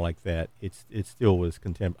and all like that, it still was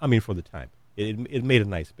contemporary. I mean, for the time, it made a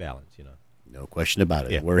nice balance, you know. No question about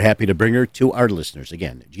it. Yeah. We're happy to bring her to our listeners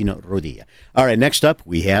again, Gino Rodilla. All right, next up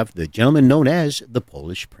we have the gentleman known as the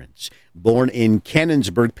Polish Prince, born in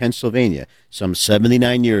Canonsburg, Pennsylvania, some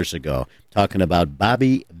 79 years ago. Talking about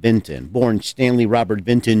Bobby Vinton, born Stanley Robert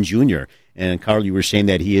Vinton Jr. And Carl, you were saying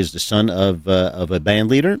that he is the son of a band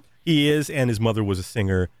leader? He is, and his mother was a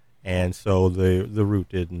singer, and so the root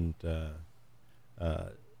didn't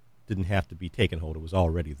have to be taken hold. It was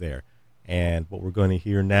already there. And what we're going to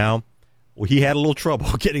hear now, well, he had a little trouble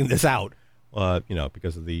getting this out,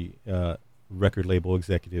 because of the record label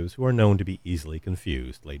executives who are known to be easily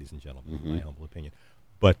confused, ladies and gentlemen, in my humble opinion.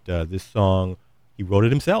 But this song, he wrote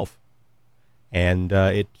it himself. And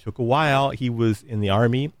it took a while. He was in the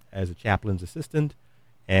Army as a chaplain's assistant,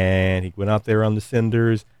 and he went out there on the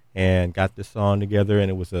cinders and got this song together, and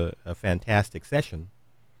it was a fantastic session.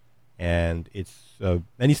 And he's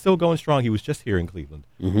still going strong. He was just here in Cleveland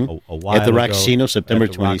a while at the ago. Roxino, September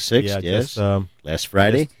 26th, yes, last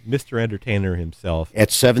Friday. Mr. Entertainer himself.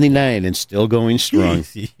 At 79 and still going strong.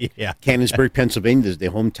 Yeah. Canonsburg, Pennsylvania is the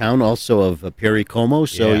hometown also of Perry Como.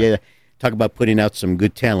 So, yeah, talk about putting out some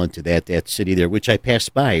good talent to that city there, which I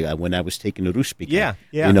passed by when I was taking a Ruspika,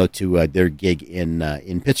 to their gig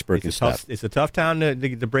in Pittsburgh and stuff. It's a tough town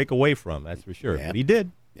to break away from, that's for sure. Yeah. But he did.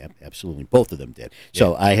 Yep, absolutely. Both of them did.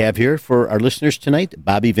 So I have here for our listeners tonight,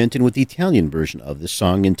 Bobby Vinton with the Italian version of the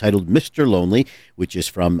song entitled Mr. Lonely, which is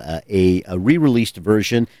from a re-released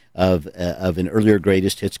version of an earlier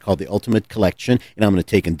greatest hits called The Ultimate Collection. And I'm going to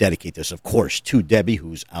take and dedicate this, of course, to Debbie,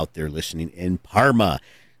 who's out there listening in Parma.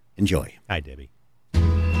 Enjoy. Hi, Debbie.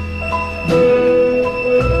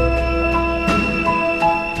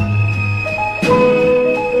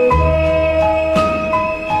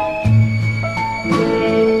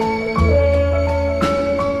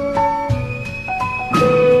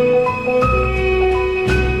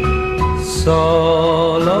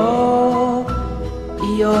 Solo,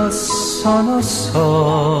 io sono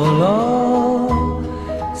solo,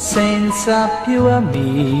 senza più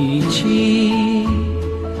amici,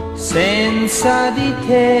 senza di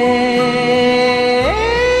te,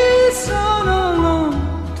 sono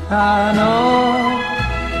lontano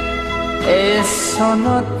e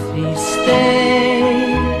sono triste.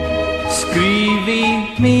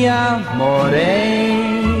 Scrivimi amore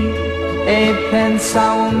e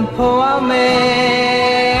pensa un po' a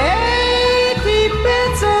me, ti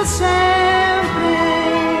penso sempre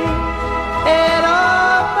ed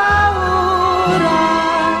ho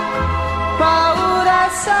paura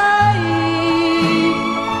sai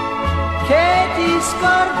che ti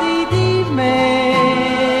scordi di me.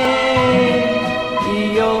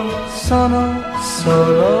 Io sono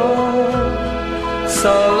solo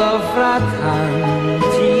fra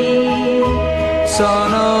tanti,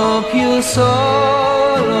 sono più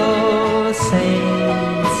solo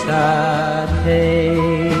senza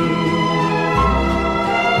te.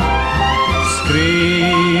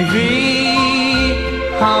 Scrivi,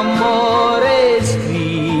 amore,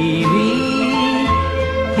 scrivi,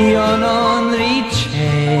 io non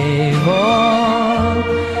ricevo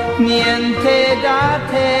niente da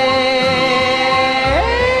te,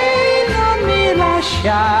 non mi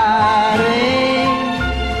lasciare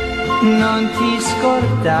non ti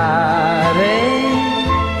scordare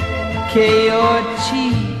che io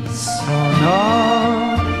ci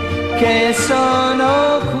sono, che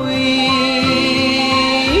sono qui.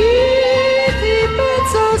 Ti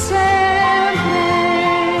penso sempre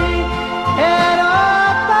ed ho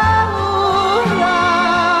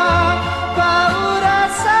paura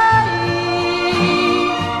sai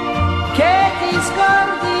che ti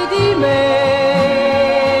scordi di me.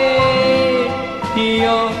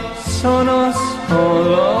 Io sono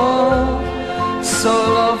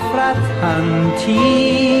solo fra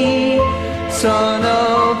tanti,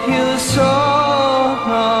 sono più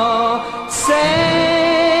solo senza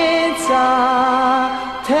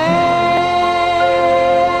te.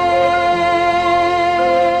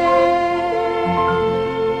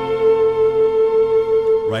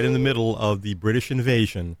 Right in the middle of the British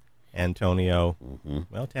invasion, Antonio.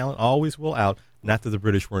 Well, talent always will out. Not that the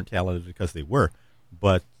British weren't talented, because they were,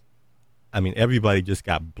 but I mean, everybody just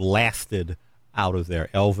got blasted out of there.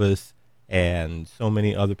 Elvis and so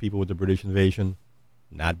many other people with the British invasion.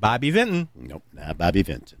 Not Bobby Vinton. Nope, not Bobby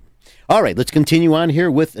Vinton. All right, let's continue on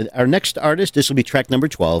here with our next artist. This will be track number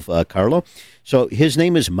 12, Carlo. So his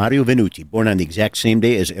name is Mario Venuti, born on the exact same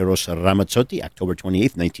day as Eros Ramazzotti, October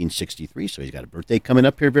 28th, 1963. So he's got a birthday coming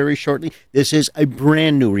up here very shortly. This is a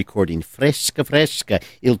brand new recording, Fresca Fresca,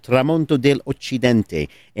 Il Tramonto dell'Occidente.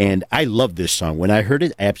 And I love this song. When I heard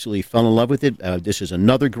it, I absolutely fell in love with it. This is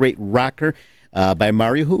another great rocker by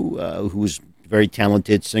Mario, who's very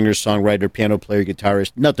talented singer, songwriter, piano player,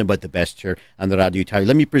 guitarist, nothing but the best here on the Radio Italia.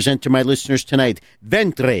 Let me present to my listeners tonight,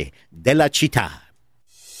 Ventre della Città.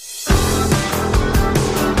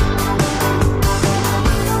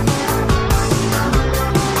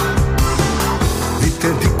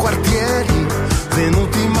 Vite di quartieri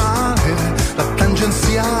venuti male, la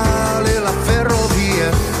tangenziale, la ferrovia,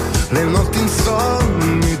 le notti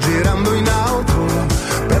insonni girando in auto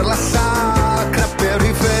per la sacra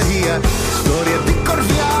periferia. Storie di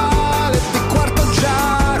Corviale, di Quarto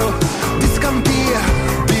Giaro, di Scampia,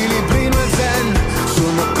 di Librino e Zen,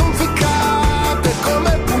 sono conficcate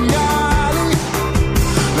come pugnali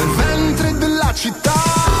nel ventre della città.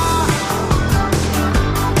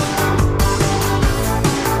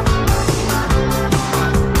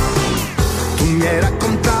 Tu mi hai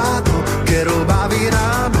raccontato che rubavi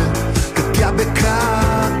rame, che ti ha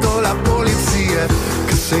beccato la polizia,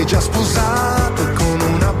 che sei già sposato con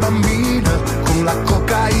una bambina, con la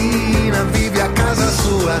cocaina vivi a casa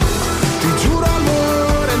sua. Ti giuro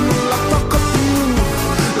amore non la tocco più,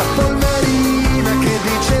 la polverina che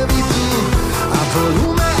dicevi tu, a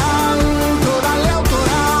volume alto dalle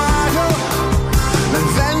autoradio, nel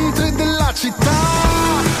ventre della città.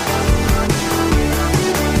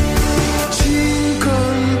 Ci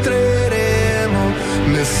incontreremo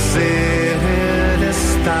le sere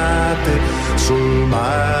d'estate sul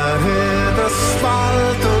mare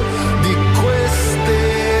d'asfalto di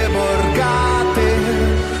queste borgate.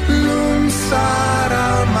 Non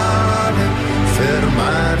sarà male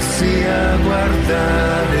fermarsi a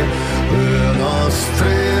guardare le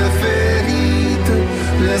nostre ferite,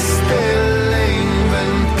 le stelle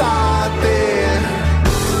inventate.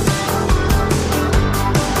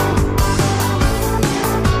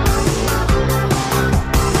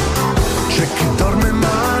 C'è chi dorme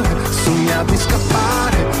male, sogna di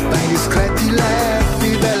scappare dai discreti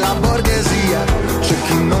letti della borghesia. C'è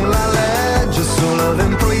chi non la legge solo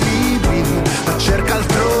dentro i libri, ma cerca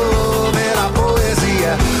altrove la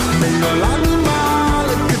poesia. Meglio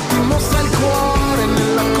l'animale che ti mostra il cuore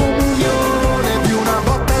nella comunione di una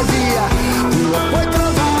botta e via. Tu lo puoi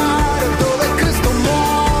trovare dove Cristo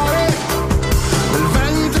muore, nel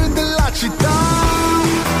ventre della città.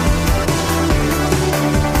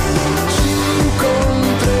 Ci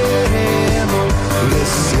incontreremo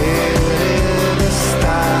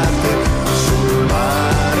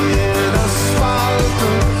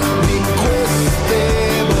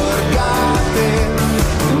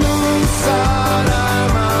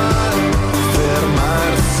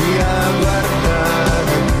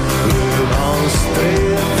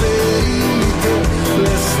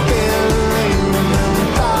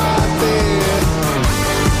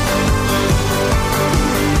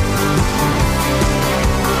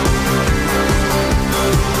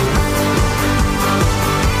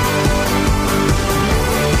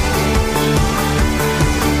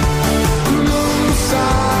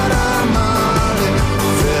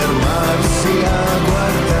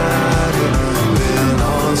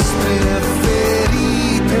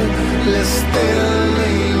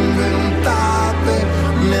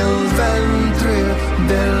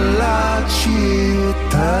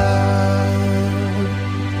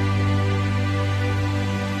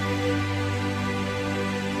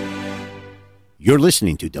You're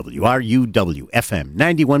listening to WRUW-FM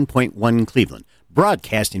 91.1 Cleveland,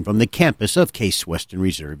 broadcasting from the campus of Case Western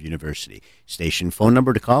Reserve University. Station phone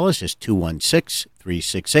number to call us is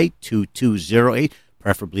 216-368-2208,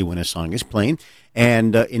 preferably when a song is playing.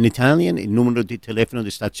 And in Italian, il numero di telefono di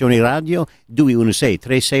stazione radio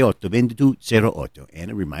 216-368-2208. And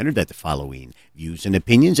a reminder that the following views and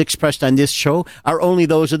opinions expressed on this show are only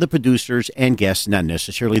those of the producers and guests, not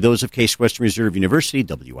necessarily those of Case Western Reserve University,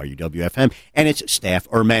 WRUW-FM, and its staff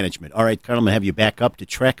or management. All right, Carl, I'm going to have you back up to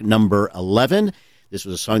track number 11. This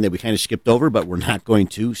was a song that we kind of skipped over, but we're not going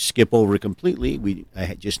to skip over completely.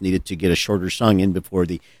 I just needed to get a shorter song in before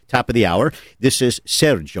the top of the hour. This is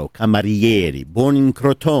Sergio Camarieri, born in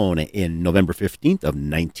Crotone in November 15th of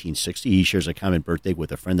 1960. He shares a common birthday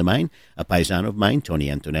with a friend of mine, a paisano of mine, Tony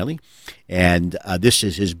Antonelli. And this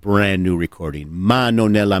is his brand new recording, Mano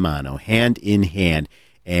nella Mano, Hand in Hand.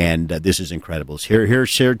 And this is incredible.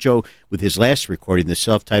 Here's Sergio with his last recording, the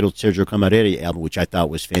self-titled Sergio Camarieri album, which I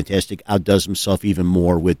thought was fantastic, outdoes himself even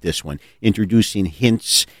more with this one, introducing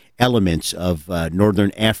hints, elements of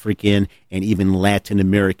Northern African and even Latin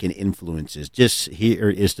American influences. Just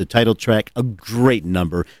here is the title track, a great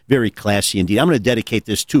number, very classy indeed. I'm going to dedicate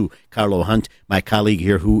this to Carlo Hunt, my colleague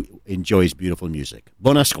here who enjoys beautiful music.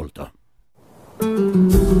 Buon ascolto.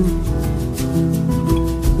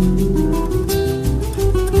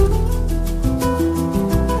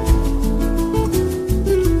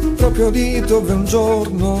 Proprio lì dove un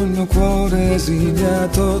giorno il mio cuore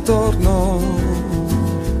esiliato tornò,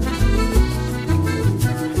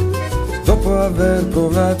 dopo aver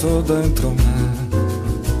provato dentro me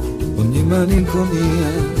ogni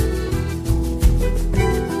malinconia.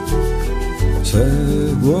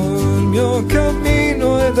 Seguo il mio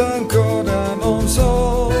cammino ed ancora non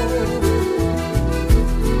so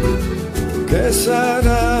che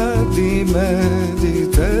sarà di me, di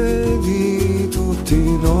te, di tutti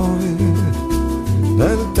noi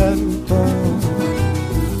nel tempo.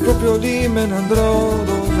 Proprio lì me ne andrò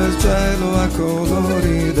dove il cielo ha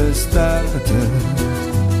colori d'estate,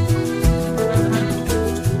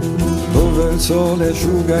 dove il sole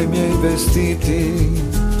asciuga i miei vestiti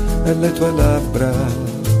e le tue labbra,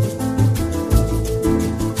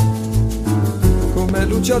 come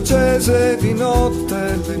luci accese di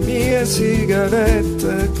notte, le mie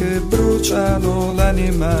sigarette che bruciano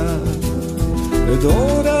l'anima. Ed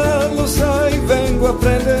ora lo sai, vengo a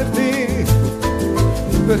prenderti,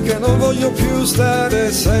 perché non voglio più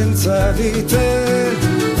stare senza di te.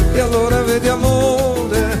 E allora vedi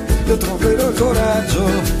amore, io troverò il coraggio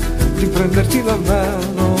di prenderti la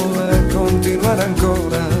mano e continuare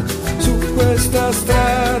ancora su questa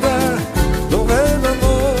strada dove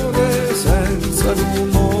l'amore senza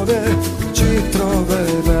l'umore ci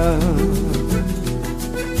troverà.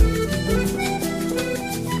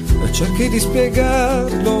 Cerchi di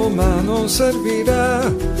spiegarlo ma non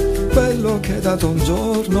servirà, quello che è dato un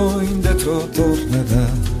giorno indietro tornerà,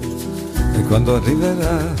 e quando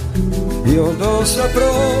arriverà io lo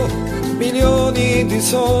saprò. Milioni di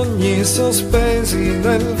sogni sospesi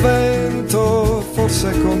nel vento,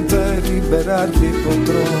 forse con te liberarli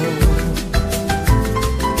potrò.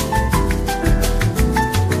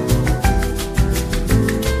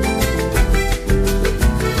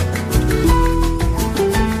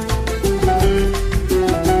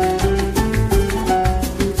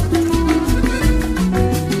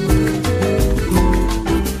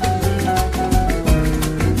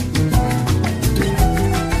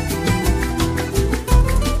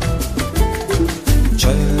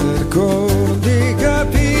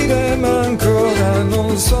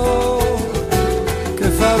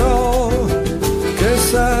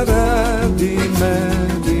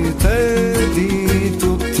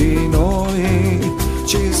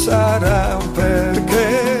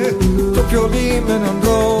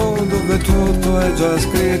 Già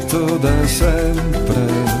scritto da sempre.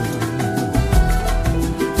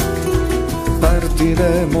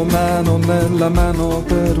 Partiremo mano nella mano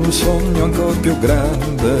per un sogno ancora più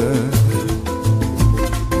grande.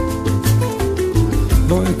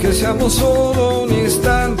 Noi che siamo solo un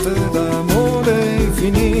istante d'amore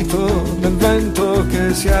infinito nel vento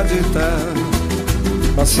che si agita.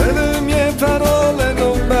 Ma se le mie parole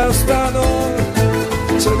non bastano,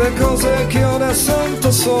 se le cose che ora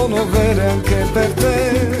sento sono vere anche per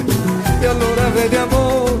te, e allora vedi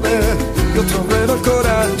amore, io troverò il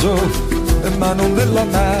coraggio, e mano nella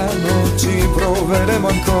mano ci proveremo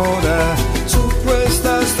ancora su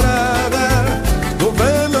questa strada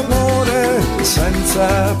dove l'amore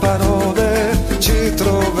senza parole ci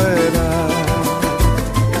troverà.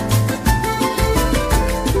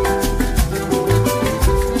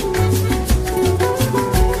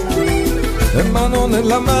 E mano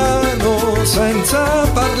nella mano senza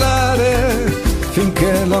parlare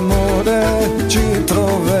finché l'amore ci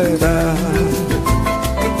troverà.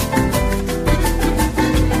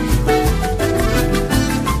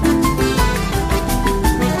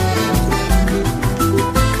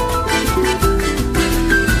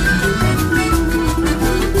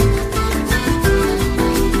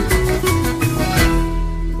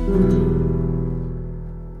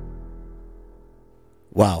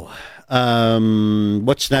 Wow.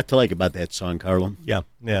 What's not to like about that song, Carlo? Yeah,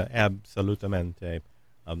 absolutamente.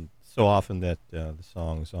 So often that the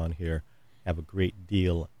songs on here have a great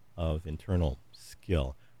deal of internal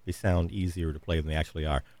skill. They sound easier to play than they actually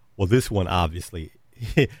are. Well, this one obviously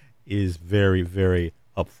is very, very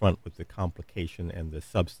upfront with the complication and the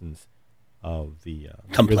substance of the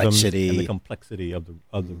complexity and the complexity of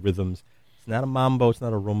the rhythms. It's not a mambo. It's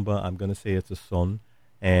not a rumba. I'm going to say it's a son.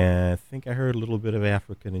 And I think I heard a little bit of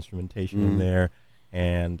African instrumentation in there.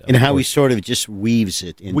 And how he sort of just weaves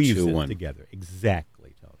it into one. Together.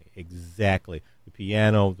 Exactly, Tony. Exactly. The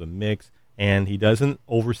piano, the mix, and he doesn't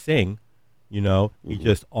oversing, you know. He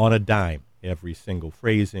just on a dime, every single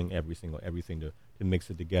phrasing, everything to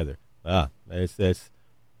mix it together. I hate to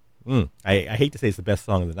say it's the best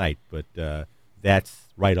song of the night, but that's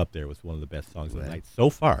right up there with one of the best songs of the night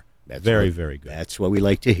so far. That's very good. That's what we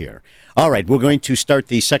like to hear. All right, we're going to start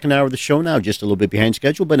the second hour of the show now, just a little bit behind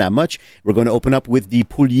schedule, but not much. We're going to open up with the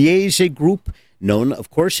Pugliese group, known, of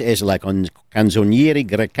course, as La Canzoniere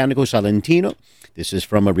Greco Salentino. This is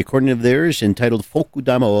from a recording of theirs entitled Fuoco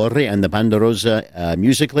d'Amore on the Banda Rosa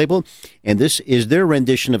music label. And this is their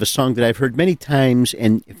rendition of a song that I've heard many times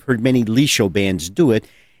and I've heard many Liscio bands do it.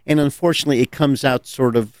 And unfortunately, it comes out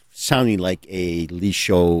sort of sounding like a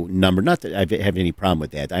Liscio number. Not that I have any problem with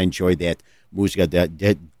that. I enjoy that Musica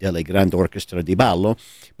delle Grande Orchestra di Ballo.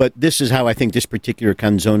 But this is how I think this particular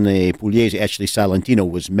canzone Pugliese, actually Salentino,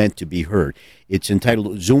 was meant to be heard. It's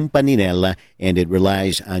entitled Zumpaninella, and it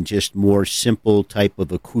relies on just more simple type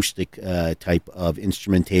of acoustic type of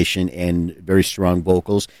instrumentation and very strong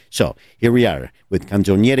vocals. So, here we are with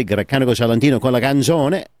Canzoniere Greco Salentino con la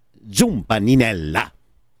canzone Zumpaninella.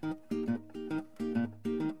 Bella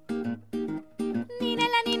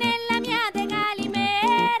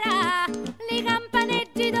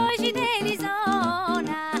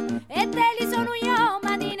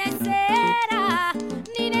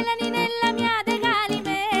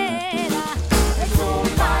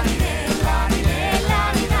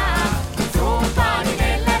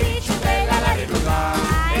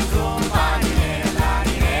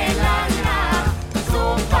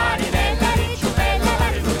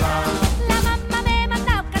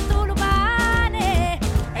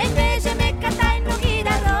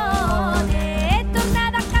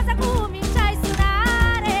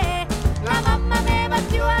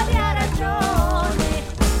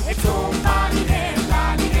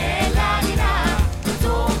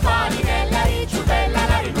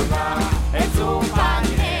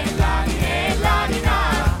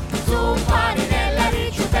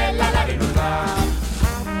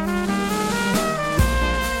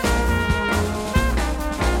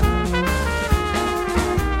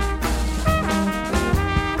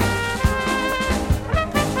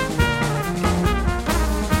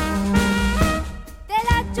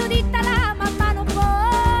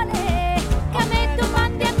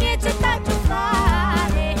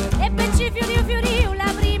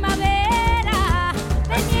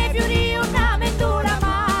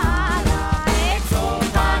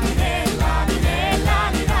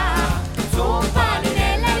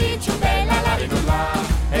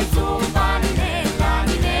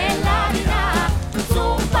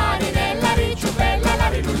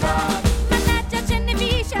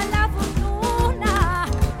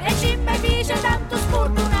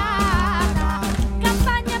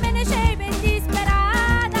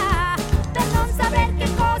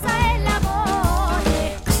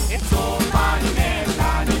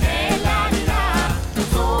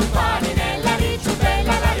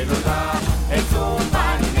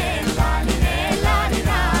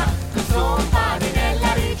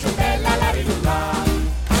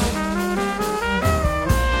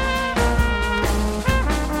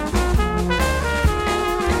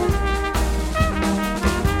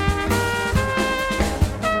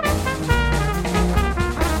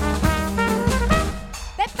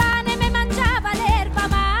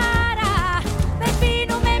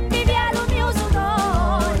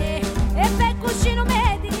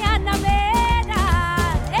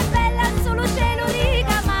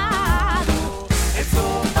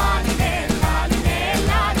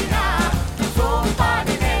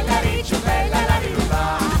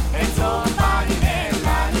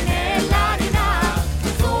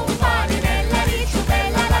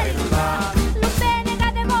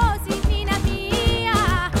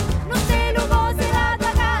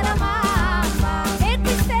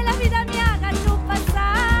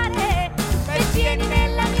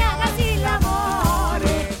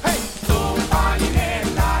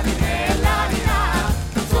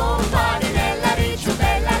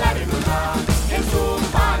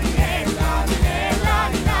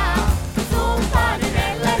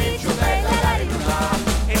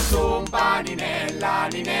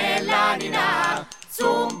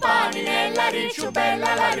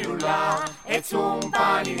ricciubella la riulla, e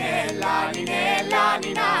zumpaninella, ninella,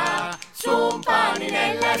 nina,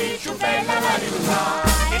 zumpaninella, ricciubella la riulla,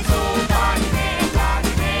 e zumpaninella,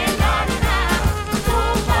 ninella, nina,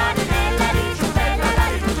 zumpaninella, ricciubella la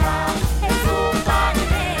riulla, e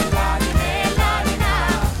zumpaninella, ninella, nina,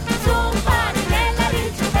 zumpaninella,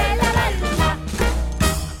 ricciubella la riulla.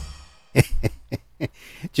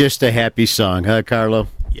 Just a happy song, huh, Carlo?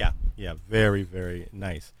 Yeah, very, very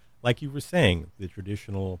nice. Like you were saying, the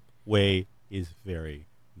traditional way is very,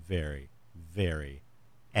 very, very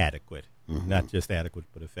adequate. Mm-hmm. Not just adequate,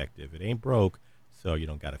 but effective. It ain't broke, so you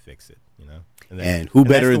don't got to fix it. You know. And who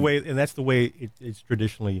better? That's the way it's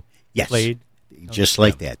traditionally played. Just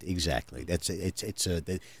like that, exactly. That's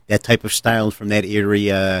that type of style from that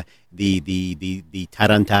area. The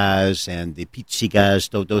tarantas and the pizzigas,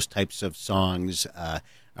 those types of songs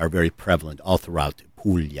are very prevalent all throughout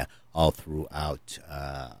Puglia, all throughout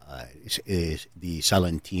the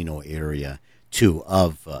Salentino area too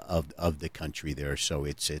of the country there. So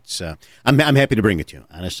it's I'm happy to bring it to you.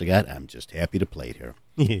 Honest to God, I'm just happy to play it here.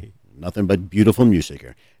 Nothing but beautiful music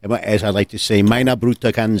here. As I like to say, mai una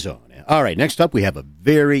brutta canzone. All right, next up we have a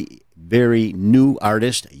very, very new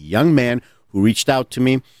artist, a young man who reached out to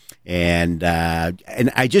me, and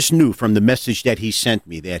I just knew from the message that he sent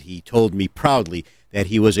me that he told me proudly that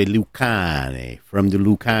he was a Lucane, from the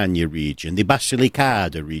Lucania region, the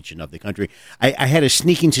Basilicata region of the country. I had a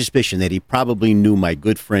sneaking suspicion that he probably knew my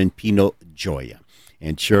good friend Pino Gioia.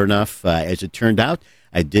 And sure enough, as it turned out,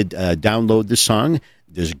 I did download the song.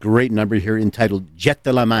 There's a great number here entitled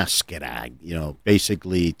Getta la maschera,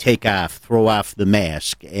 basically take off, throw off the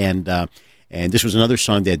mask. And this was another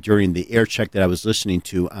song that during the air check that I was listening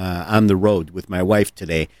to on the road with my wife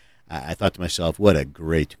today, I thought to myself, what a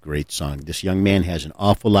great, great song. This young man has an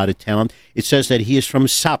awful lot of talent. It says that he is from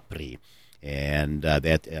Sapri, and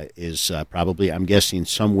that is probably, I'm guessing,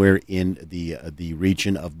 somewhere in the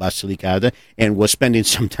region of Basilicata, and was spending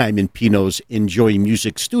some time in Pino's Enjoy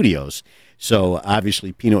Music Studios. So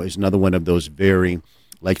obviously Pino is another one of those very,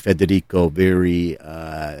 like Federico, very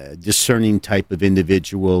discerning type of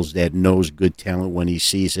individuals that knows good talent when he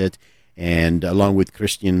sees it. And along with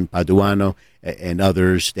Christian Paduano and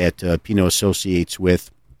others that Pino associates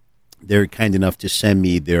with, they're kind enough to send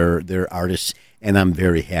me their artists, and I'm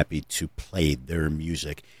very happy to play their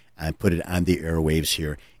music and put it on the airwaves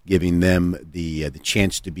here, giving them the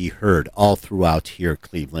chance to be heard all throughout here,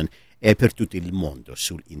 Cleveland, e per tutto il mondo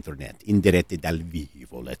sul internet, in dirette dal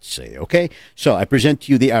vivo, let's say, okay? So I present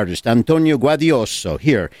to you the artist Antonio Guadioso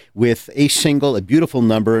here with a single, a beautiful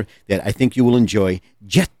number that I think you will enjoy,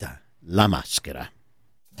 Getta la maschera.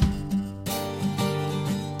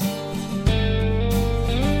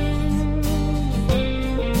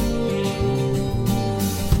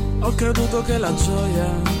 Ho creduto che la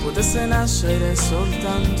gioia potesse nascere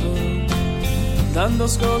soltanto dando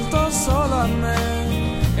ascolto solo a me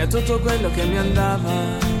e a tutto quello che mi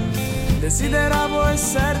andava. Desideravo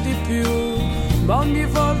essere di più, ma ogni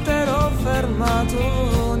volta ero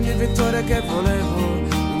fermato. Ogni vittoria che volevo,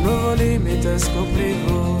 un nuovo limite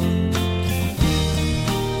scoprivo.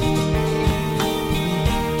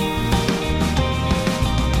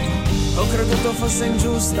 Ho creduto fosse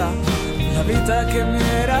ingiusta la vita che mi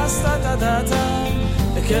era stata data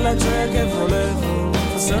e che la gioia che volevo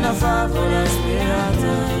fosse una favola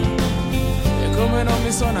ispirata. E come non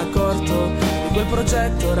mi sono accorto di quel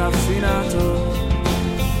progetto raffinato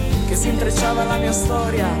che si intrecciava alla mia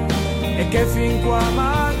storia e che fin qua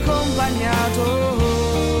m'ha accompagnato.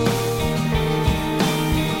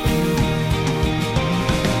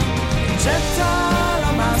 Getta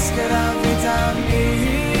la maschera, vita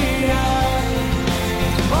mia,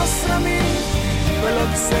 mostrami quello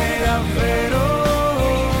che sei davvero.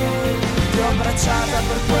 Ti ho abbracciata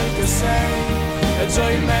per quel che sei e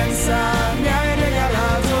gioia immensa mi hai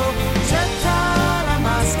regalato. Getta la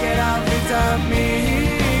maschera, vita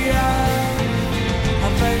mia,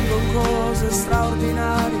 avvengono cose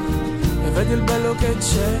straordinarie e vedi il bello che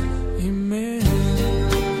c'è in me.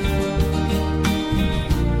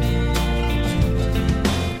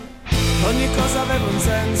 Ogni cosa aveva un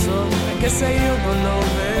senso, anche se io non lo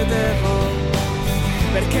vedevo,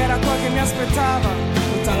 perché era qua che mi aspettava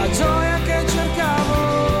tutta la gioia che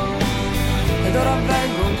cercavo. Ed ora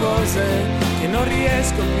avvengono cose che non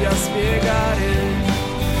riesco più a spiegare.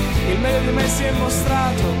 Il meglio di me si è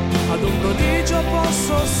mostrato, ad un prodigio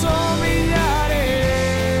posso somigliare.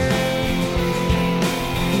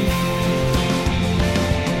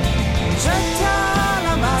 Getta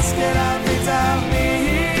la maschera, vita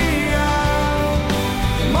mia,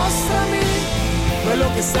 mostrami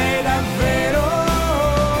quello che sei davvero.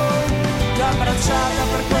 Ti ho abbracciata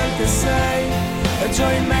per quel che sei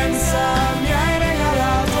gioia immensa mi hai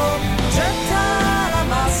regalato, getta la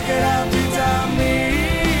maschera vita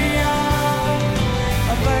mia,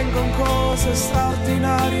 avvengono cose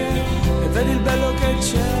straordinarie e vedi il bello che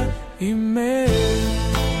c'è in me.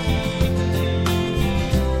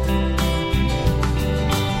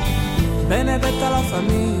 Benedetta la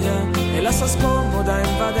famiglia e la sua scomoda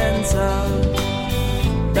invadenza,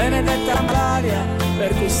 benedetta la malaria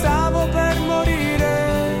per cui stavo per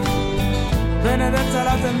morire, benedetta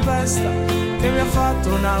la tempesta che mi ha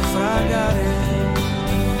fatto naufragare.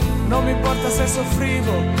 Non mi importa se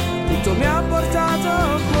soffrivo, tutto mi ha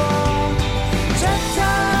portato qua.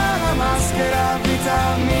 Getta la maschera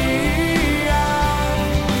vita mia,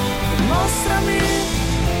 mostrami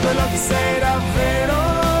quello che sei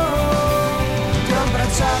davvero. Ti ho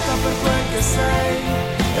abbracciata per quel che sei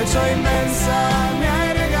e gioia immensa mi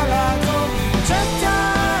hai regalato.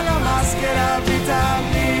 Getta la maschera vita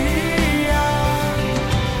mia,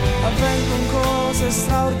 avvengono cose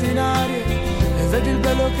straordinarie e vedi il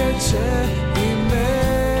bello che c'è in me.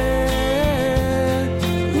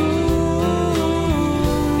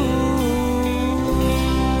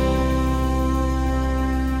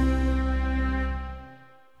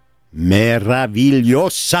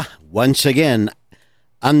 Meravigliosa. Once again,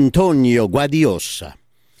 Antonio Guadiosa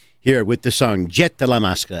here with the song Getta la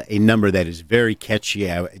Maschera, a number that is very catchy,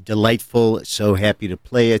 delightful. So happy to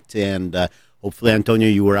play it. And hopefully, Antonio,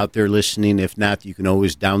 you were out there listening. If not, you can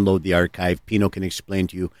always download the archive. Pino can explain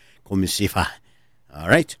to you come si fa. All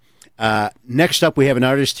right. Next up, we have an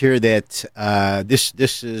artist here that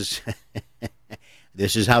this is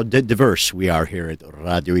this is how diverse we are here at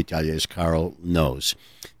Radio Italia, as Carl knows.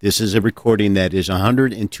 This is a recording that is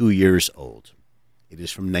 102 years old. It is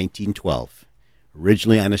from 1912,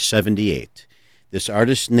 originally on a 78. This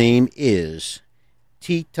artist's name is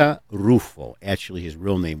Tita Ruffo. Actually, his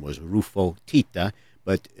real name was Ruffo Tita,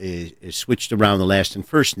 but is switched around the last and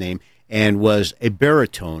first name, and was a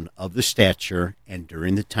baritone of the stature and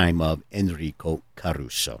during the time of Enrico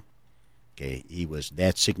Caruso. Okay, he was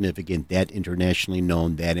that significant, that internationally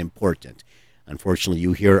known, that important. Unfortunately,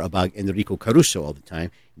 you hear about Enrico Caruso all the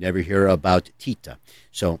time. You never hear about Tita.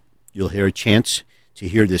 So you'll hear a chance to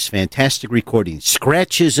hear this fantastic recording,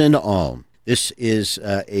 scratches and all. This is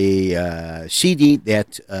a CD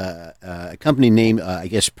that a company named, I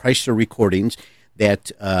guess, Pricer Recordings,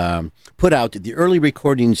 that put out the early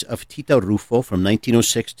recordings of Tita Ruffo from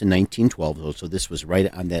 1906 to 1912. So this was right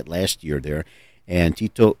on that last year there. And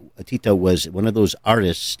Tita was one of those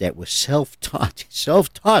artists that was self-taught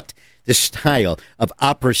the style of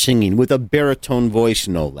opera singing with a baritone voice,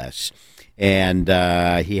 no less. And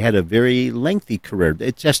he had a very lengthy career.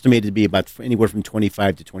 It's estimated to be about anywhere from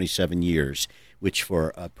 25 to 27 years, which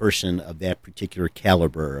for a person of that particular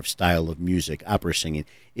caliber of style of music, opera singing,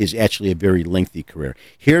 is actually a very lengthy career.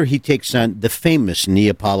 Here he takes on the famous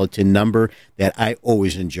Neapolitan number that I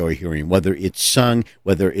always enjoy hearing, whether it's sung,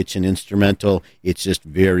 whether it's an instrumental. It's just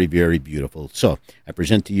very, very beautiful. So I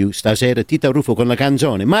present to you stasera Tita Ruffo con la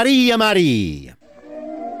canzone Maria Maria.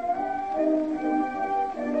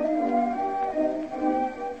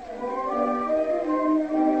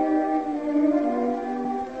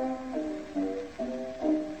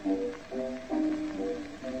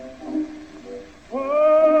 Oh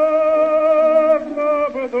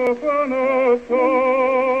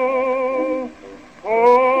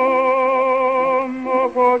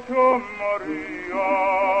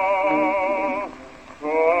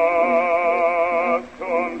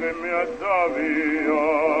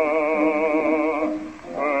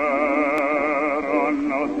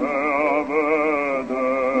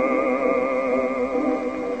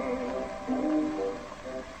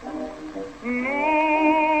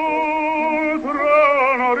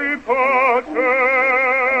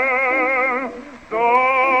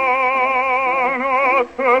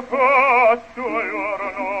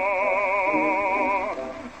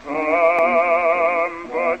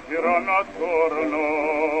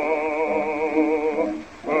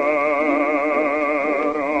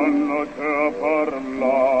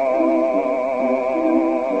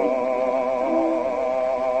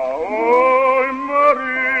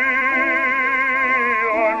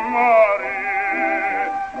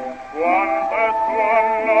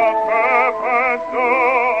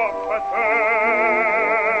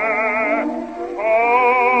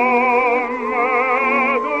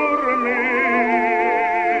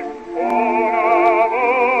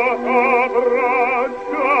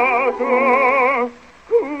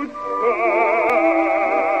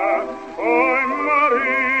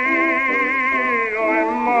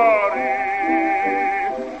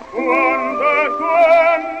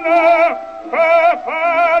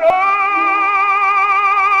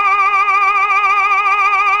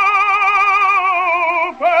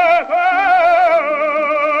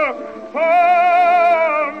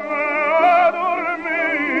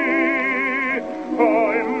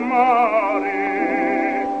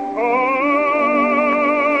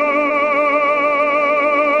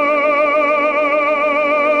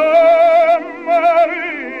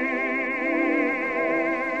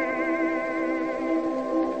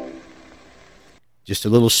Just a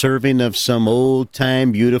little serving of some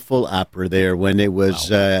old-time beautiful opera there when it was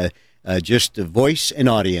just a voice and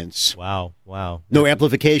audience. Wow. No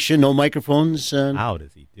amplification, no microphones. How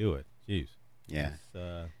does he do it? Jeez. Yeah.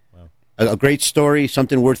 Wow. A great story,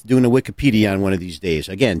 something worth doing a Wikipedia on one of these days.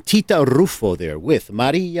 Again, Tita Ruffo there with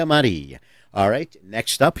Maria Maria. All right,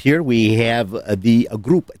 next up here we have the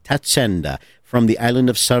group Tatsenda from the island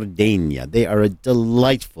of Sardinia. They are a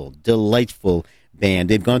delightful band.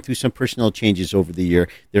 They've gone through some personnel changes over the year.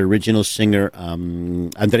 Their original singer,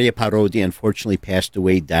 Andrea Parodi, unfortunately passed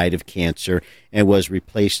away, died of cancer, and was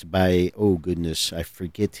replaced by, oh goodness, I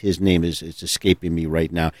forget his name. It's escaping me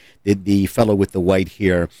right now. The fellow with the white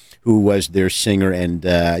hair who was their singer and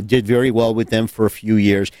did very well with them for a few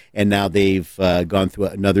years, and now they've gone through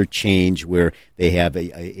another change where they have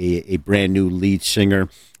a brand new lead singer.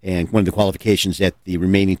 And one of the qualifications that the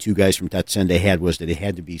remaining two guys from Tatsenda had was that it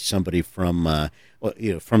had to be somebody from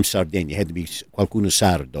Sardinia. It had to be qualcuno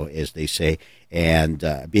sardo, as they say, and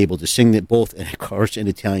be able to sing it both, of course, in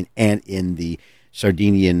Italian and in the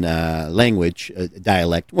Sardinian language,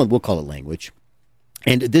 dialect. Well, we'll call it language.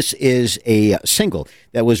 And this is a single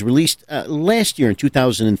that was released last year in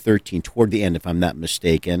 2013, toward the end, if I'm not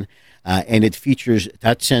mistaken. And it features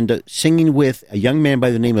Tatsenda singing with a young man by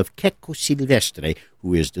the name of Checco Silvestre,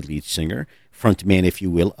 who is the lead singer, frontman, if you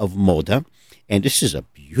will, of Moda. And this is a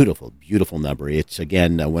beautiful, beautiful number. It's,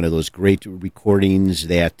 again, one of those great recordings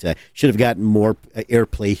that should have gotten more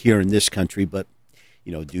airplay here in this country, but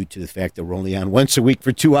due to the fact that we're only on once a week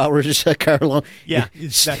for 2 hours, Carlo. Yeah,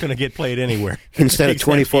 it's not going to get played anywhere. Instead of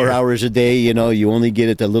 24 hours a day, you only get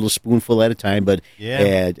it a little spoonful at a time, but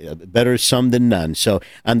better some than none. So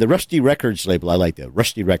on the Rusty Records label, I like that,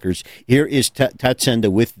 Rusty Records, here is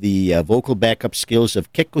Tatsenda with the vocal backup skills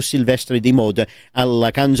of Checco Silvestre di Moda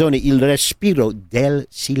alla canzone Il respiro del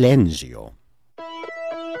silenzio.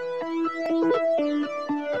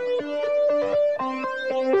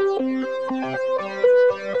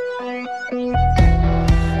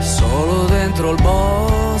 Dentro il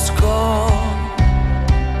bosco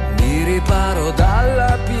mi riparo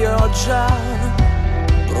dalla pioggia,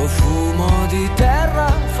 profumo di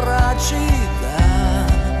terra fragida,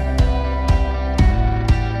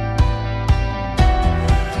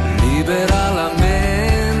 libera la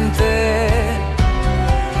mente,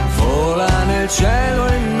 vola nel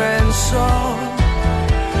cielo immenso,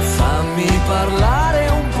 fammi parlare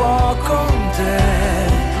un po' con te.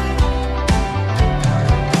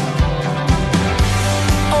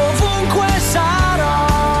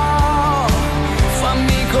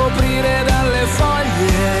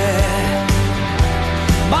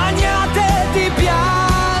 Bagnate di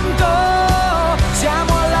pianto,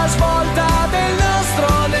 siamo alla svolta del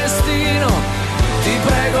nostro destino. Ti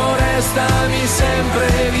prego restami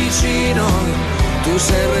sempre vicino, tu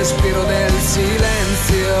sei il respiro del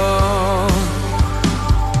silenzio.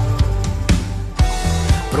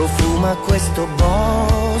 Profuma questo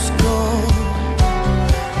bosco,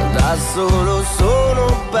 da solo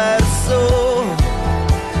sono perso.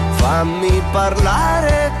 Fammi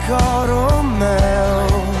parlare coro mio,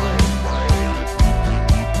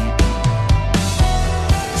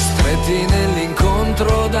 stretti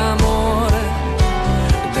nell'incontro d'amore,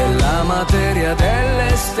 della materia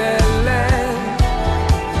delle stelle,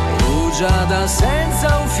 rugiada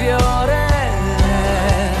senza un fiore.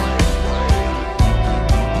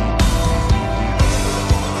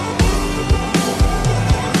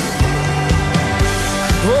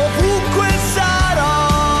 Ovunque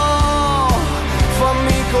sarò,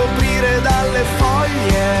 fammi coprire dalle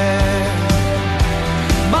foglie,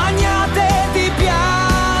 bagnate di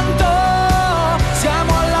pianto,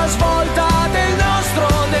 siamo alla svolta del nostro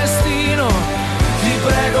destino. Ti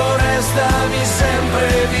prego restami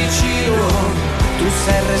sempre vicino, tu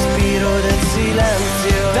sei il respiro del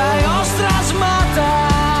silenzio. Dai ostras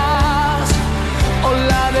matas, o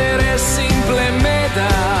la de simple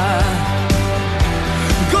meta,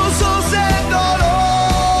 gozoso el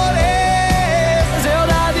dolore, se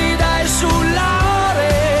ora di dai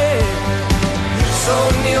sull'ore,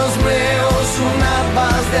 sognos meos una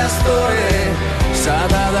paz de astore,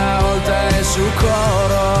 sada da volta e su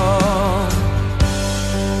coro.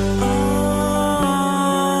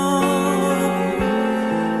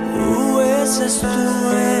 Esas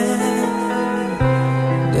tue,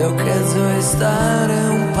 eu quero estar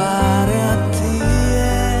un pare a ti.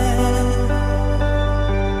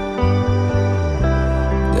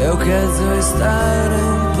 Eu quero estar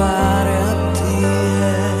un pare a ti.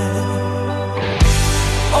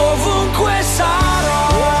 Ovunque sarò,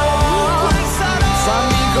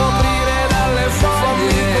 fammi coprire dalle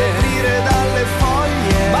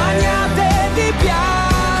foglie, bagnate di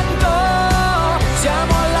pianto,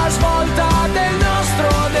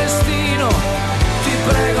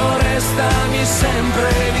 restami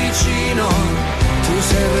sempre vicino, tu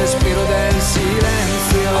sei il respiro del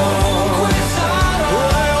silenzio. Ovunque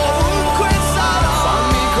sarò,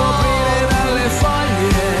 fammi coprire dalle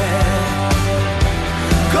foglie,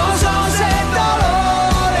 cosose e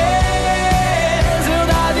dolore,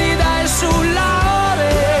 sudati dai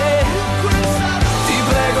sull'ore. Ti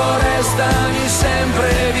prego restami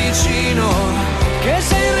sempre vicino, che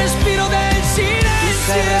sei il respiro del silenzio. Tu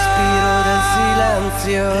sei il respiro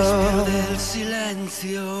del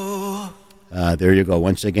silenzio. There you go.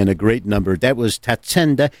 Once again, a great number. That was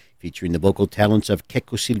Tatsenda, featuring the vocal talents of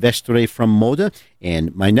Checco Silvestre from Moda.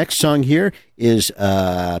 And my next song here is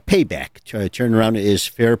Payback. Turn around is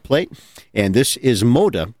Fair Play. And this is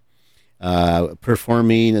Moda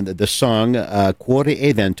performing the song Cuore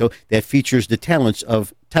e Vento that features the talents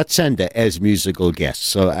of Tatsenda as musical guests.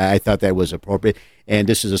 So I thought that was appropriate. And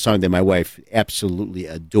this is a song that my wife absolutely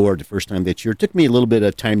adored the first time that she heard. It took me a little bit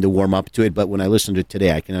of time to warm up to it, but when I listened to it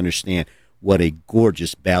today, I can understand what a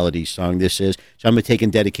gorgeous ballady song this is. So I'm going to take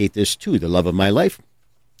and dedicate this to the love of my life,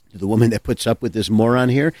 to the woman that puts up with this moron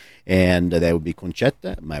here, and that would be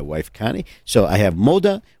Concetta, my wife Connie. So I have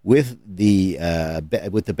Moda with the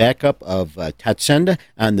backup of Tatsenda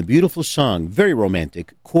on the beautiful song, very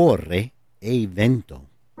romantic, Cuore e Vento.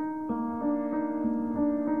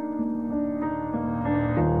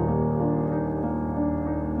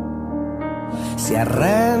 Si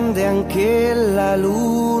arrende anche la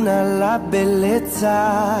luna alla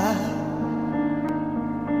bellezza,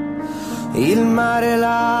 il mare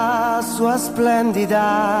la sua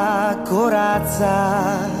splendida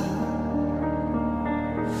corazza,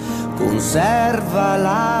 conserva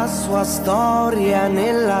la sua storia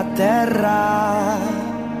nella terra,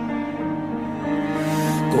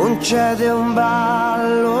 concede un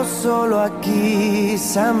ballo solo a chi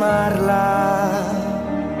sa amarla.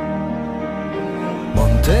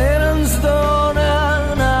 Monte non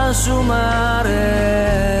stona su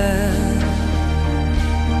mare,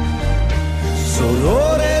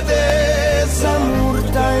 solore de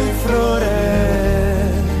samurta in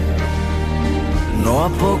flore, no a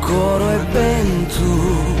pocoro e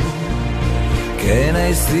bentu che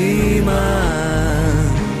ne stima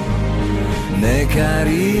ne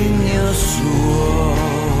cariño suo.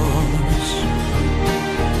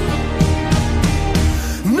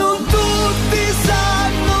 Non tutti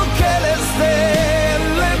sanno che le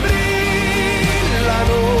stelle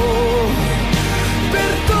brillano,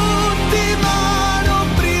 per tutti ma non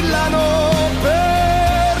brillano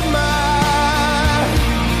per me,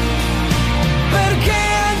 perché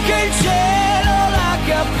anche il cielo l'ha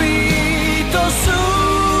capito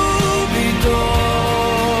subito,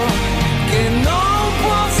 che non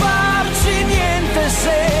può farci niente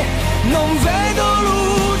se non vedo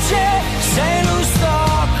luce, se non sto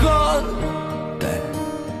con te.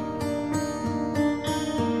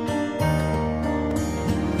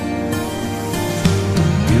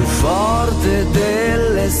 Più forte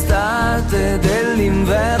dell'estate,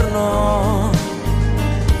 dell'inverno,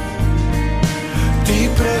 ti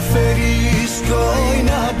preferisco in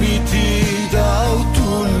abiti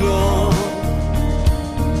d'autunno.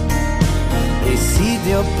 E sì,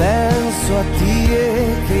 io penso a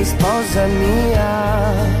te che sposa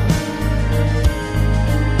mia,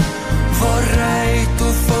 vorrei tu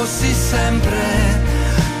fossi sempre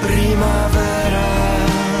primavera,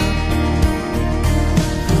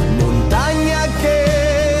 montagna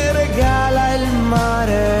che regala il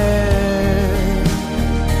mare,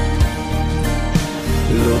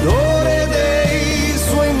 l'odore dei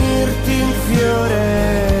suoi mirti in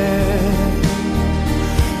fiore,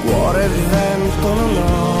 cuore e vento non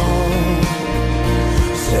ho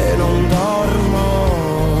se non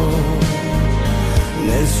dormo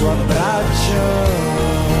nel suo abbraccio.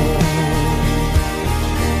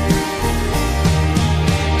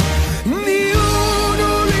 Ni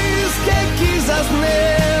uno rischia quizás ne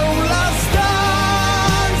una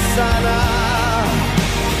stanza,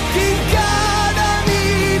 in cada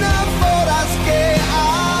mina foras che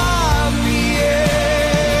ami,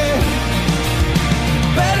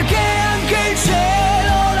 perché anche il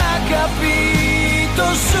cielo l'ha capito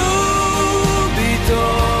subito,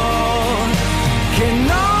 che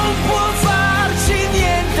non può farci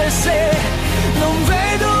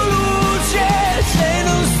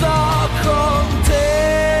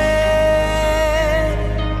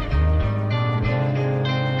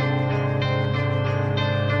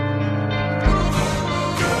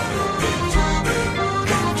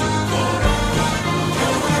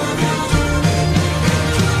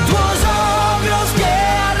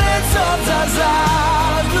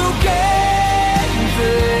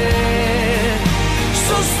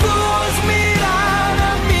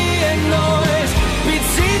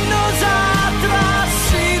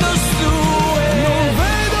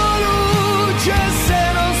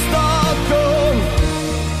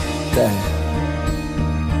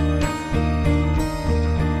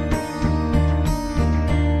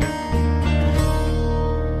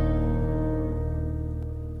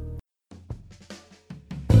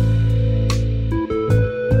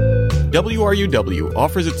WRUW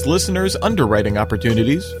offers its listeners underwriting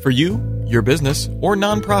opportunities for you, your business, or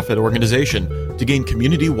nonprofit organization to gain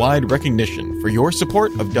community-wide recognition for your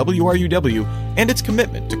support of WRUW and its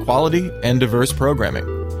commitment to quality and diverse programming.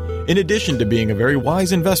 In addition to being a very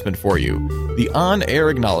wise investment for you, the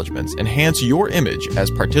on-air acknowledgments enhance your image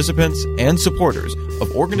as participants and supporters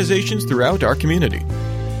of organizations throughout our community.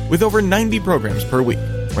 With over 90 programs per week,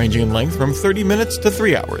 ranging in length from 30 minutes to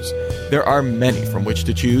 3 hours, there are many from which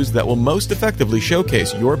to choose that will most effectively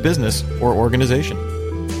showcase your business or organization.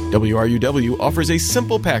 WRUW offers a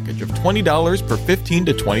simple package of $20 per 15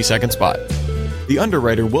 to 20 second spot. The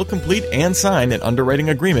underwriter will complete and sign an underwriting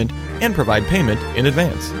agreement and provide payment in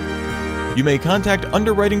advance. You may contact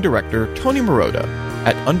Underwriting Director Tony Marotta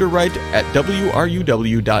at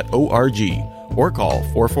underwrite@wruw.org or call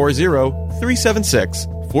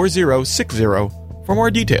 440-376-4060 for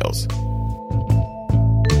more details.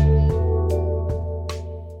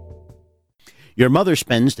 Your mother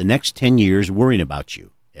spends the next 10 years worrying about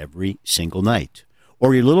you every single night.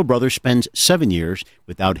 Or your little brother spends 7 years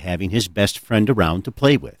without having his best friend around to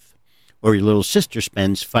play with. Or your little sister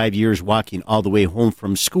spends 5 years walking all the way home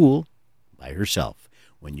from school by herself.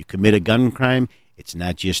 When you commit a gun crime, it's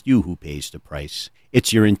not just you who pays the price.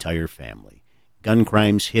 It's your entire family. Gun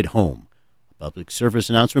crimes hit home. A public service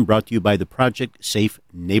announcement brought to you by the Project Safe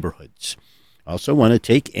Neighborhoods. Also want to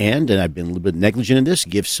take, and I've been a little bit negligent in this,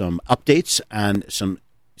 give some updates on some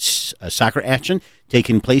soccer action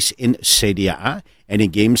taking place in Serie A. And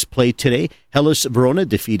in games played today, Hellas Verona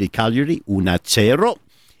defeated Cagliari 1-0.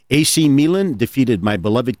 AC Milan defeated my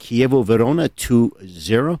beloved Chievo Verona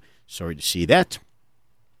 2-0. Sorry to see that.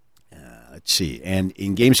 Let's see. And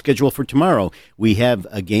in game schedule for tomorrow, we have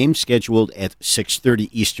a game scheduled at 6:30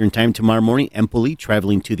 Eastern Time tomorrow morning. Empoli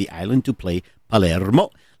traveling to the island to play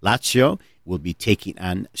Palermo. Lazio will be taking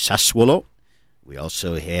on Sassuolo. We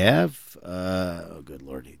also have, good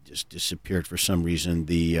Lord, he just disappeared for some reason,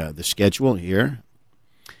 the schedule here.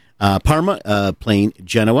 Parma playing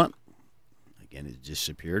Genoa. Again, it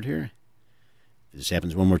disappeared here. If this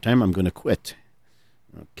happens one more time, I'm going to quit.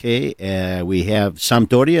 Okay, we have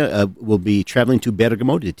Sampdoria will be traveling to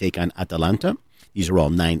Bergamo to take on Atalanta. These are all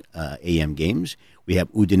 9 a.m. games. We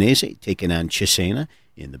have Udinese taking on Cesena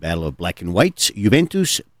in the Battle of Black and Whites.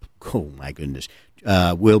 Juventus, oh my goodness,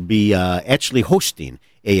 will be actually hosting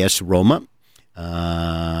AS Roma.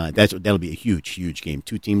 That'll be a huge game.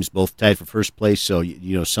 2 teams both tied for first place, so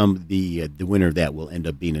the winner of that will end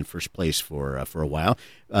up being in first place for a while.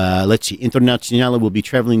 Let's see. Internazionale will be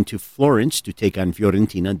traveling to Florence to take on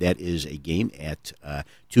Fiorentina. That is a game at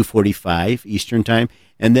 2:45 Eastern Time,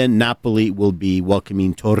 and then Napoli will be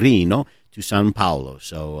welcoming Torino to San Paolo.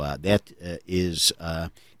 So that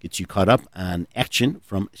gets you caught up on action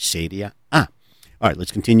from Serie A. All right,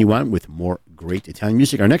 let's continue on with more great Italian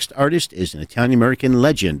music. Our next artist is an Italian-American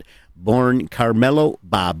legend, born Carmelo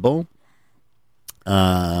Babbo.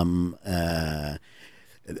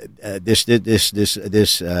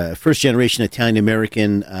 This first-generation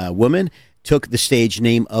Italian-American woman took the stage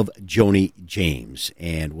name of Joni James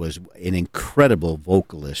and was an incredible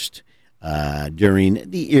vocalist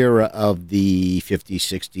during the era of the 50s,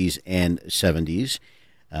 60s, and 70s.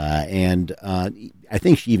 And I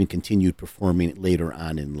think she even continued performing later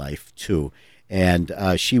on in life, too. And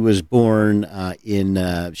she was born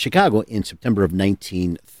in Chicago in September of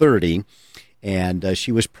 1930. And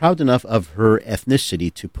she was proud enough of her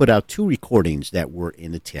ethnicity to put out 2 recordings that were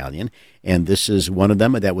in Italian. And this is one of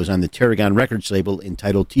them that was on the Tarragon Records label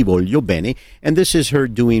entitled Ti Voglio Bene. And this is her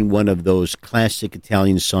doing one of those classic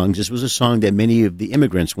Italian songs. This was a song that many of the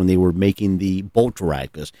immigrants, when they were making the boat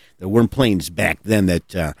ride, because there weren't planes back then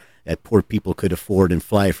that poor people could afford and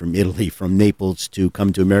fly from Italy, from Naples, to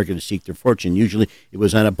come to America to seek their fortune. Usually it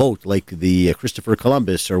was on a boat like the Christopher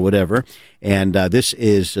Columbus or whatever. And this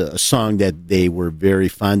is a song that they were very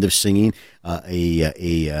fond of singing,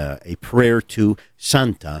 a prayer to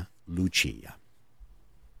Santa Lucia.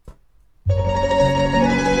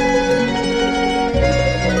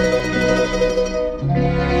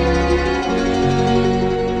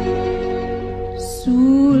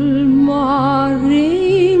 Sul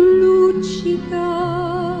mare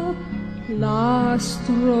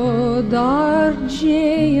l'astro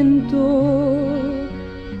d'argento,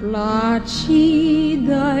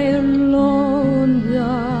 placida e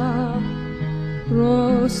l'onda,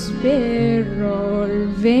 prospero il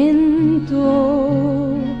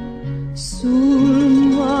vento,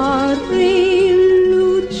 sul mare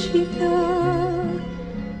luccica,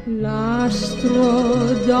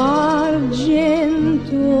 l'astro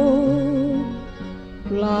d'argento,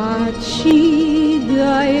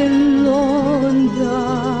 placida e l'onda,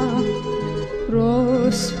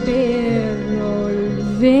 prospera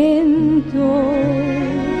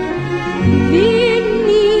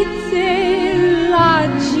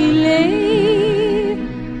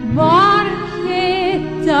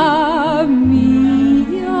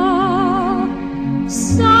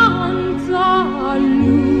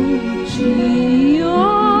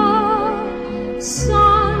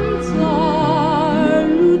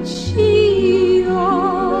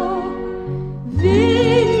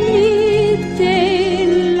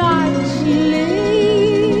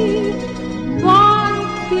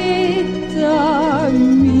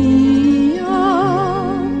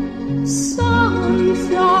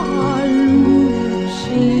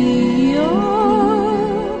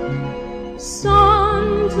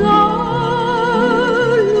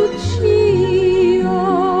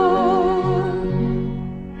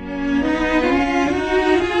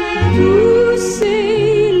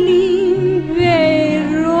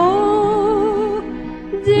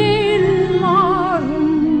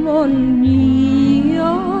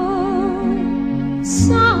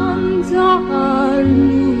Santa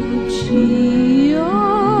Lucia,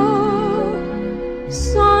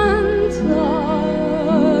 Santa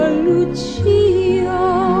Lucia,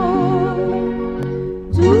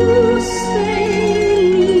 tu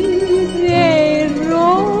sei l'impero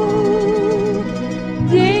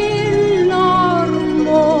dell'armonia,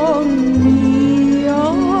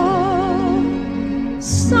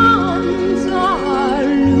 Santa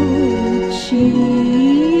Lucia.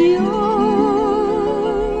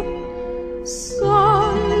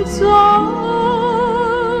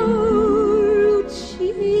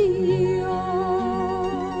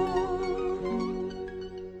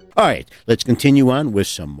 All right, let's continue on with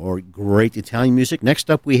some more great Italian music.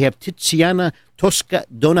 Next up, we have Tiziana Tosca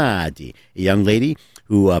Donati, a young lady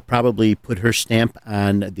who probably put her stamp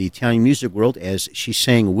on the Italian music world as she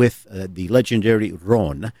sang with the legendary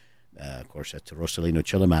Ron. Of course, that's Rossellino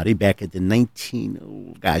Cellamari, back at the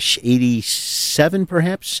 87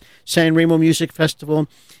 perhaps, Sanremo Music Festival.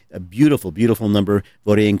 A beautiful, beautiful number,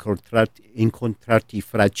 Vorrei incontrarti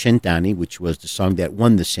fra cent'anni, which was the song that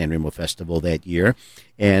won the Sanremo Festival that year.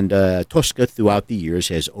 And Tosca, throughout the years,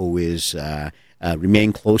 has always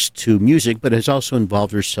remained close to music, but has also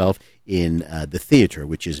involved herself in the theater,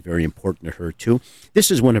 which is very important to her, too.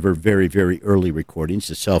 This is one of her very, very early recordings,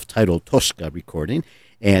 the self-titled Tosca recording.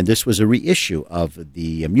 And this was a reissue of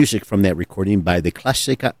the music from that recording by the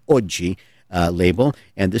Classica Oggi label,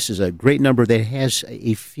 and this is a great number that has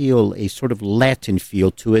a feel, a sort of Latin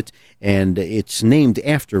feel to it, and it's named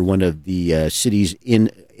after one of the cities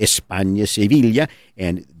in España, Sevilla,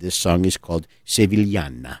 and this song is called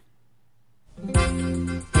Sevillana.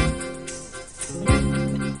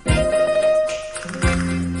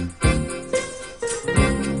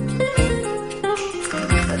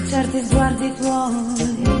 Per certi sguardi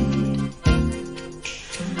tuoi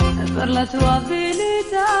e per la tua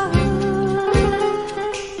abilità,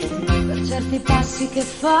 certi passi che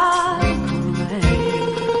fai con me,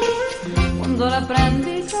 quando la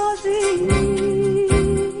prendi così,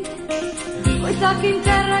 quei tacchi in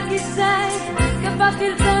terra chi sei, che batti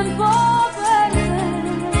il tempo per me,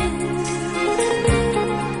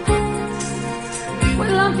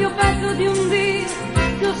 quell'ampio petto di un Dio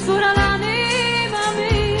che oscura l'anima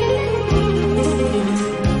mia,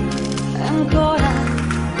 e ancora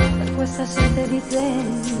per questa sete di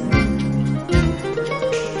te,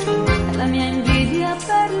 la mia invidia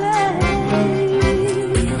per lei.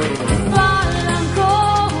 Balla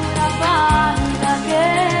ancora, balla che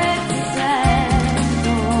ti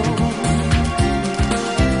sento.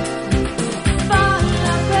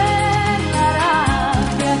 Balla per la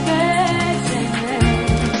rabbia che c'è in me,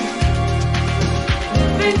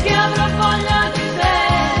 finché avrò voglia di te.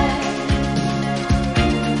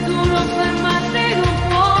 Tu non fermarti, non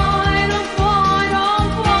puoi, non puoi, non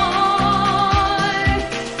puoi.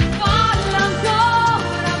 Balla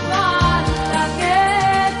ancora, balla che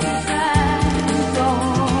ti sento.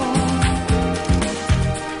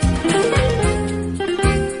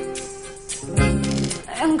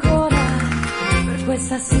 E ancora per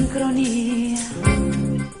questa sincronia,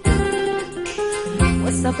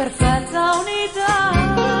 questa perfetta unità,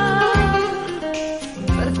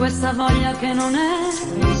 per questa voglia che non è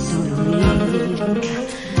solo mia,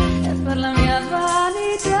 e per la mia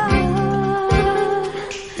vanità.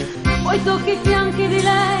 Poi tocchi i fianchi di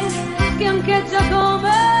lei che ancheggia come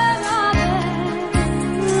mare,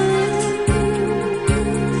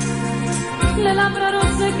 le labbra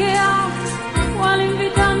rosse che ha quali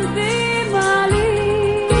invitanti mali.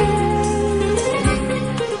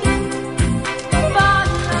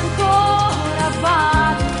 Balla ancora,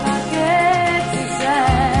 balla che ti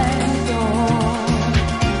sento.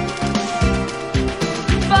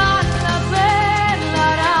 Balla per la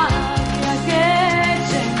rabbia che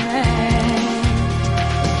c'è in me,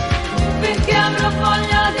 finché avrò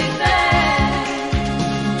voglia di te.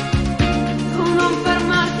 Tu non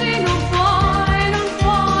fermarti, non puoi, non puoi.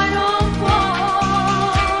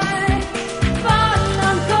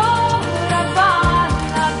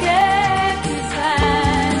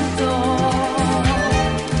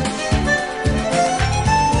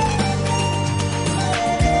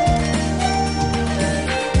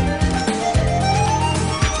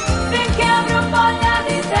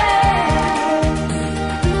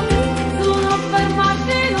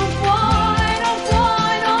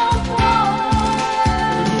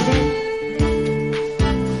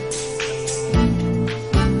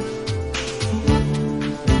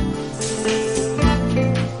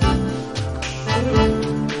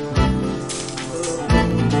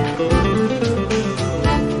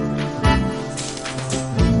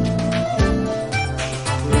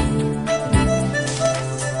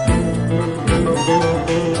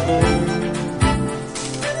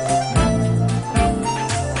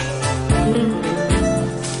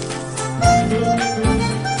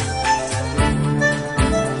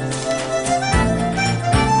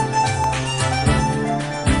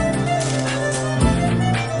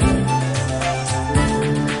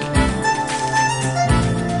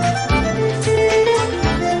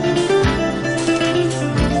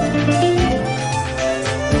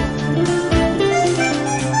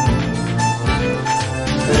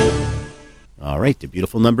 right, the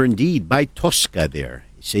beautiful number indeed by Tosca there,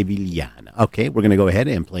 Sevillana. Okay, we're going to go ahead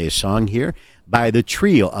and play a song here by the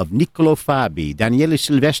trio of Niccolò Fabi, Daniele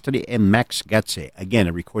Silvestri, and Max Gazze. Again,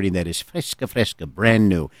 a recording that is fresca, brand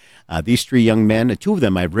new. These three young men, two of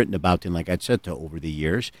them I've written about in La Gazzetta over the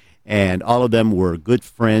years, and all of them were good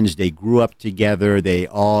friends. They grew up together. They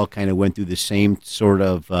all kind of went through the same sort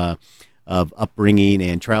of upbringing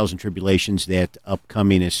and trials and tribulations that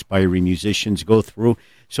upcoming aspiring musicians go through.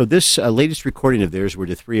 So this latest recording of theirs, where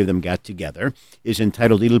the three of them got together, is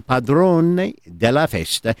entitled Il Padrone della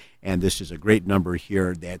Festa, and this is a great number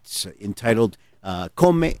here that's entitled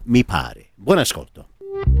Come Mi Pare. Buon ascolto.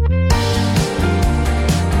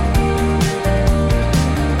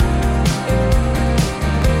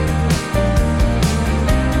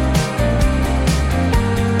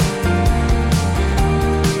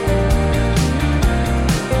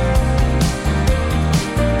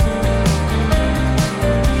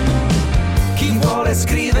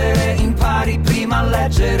 Scrivere impari prima a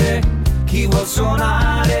leggere, chi vuol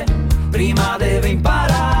suonare prima deve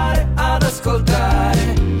imparare ad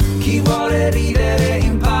ascoltare, chi vuole ridere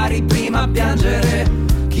impari prima a piangere,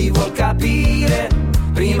 chi vuol capire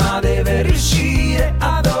prima deve riuscire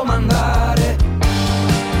a domandare.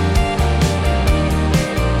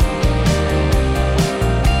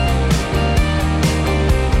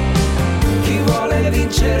 Chi vuole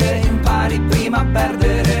vincere impari prima a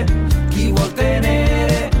perdere, chi vuol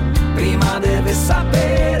tenere prima deve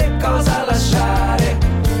sapere cosa lasciare,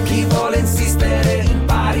 chi vuole insistere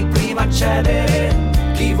impari prima a cedere,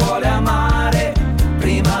 chi vuole amare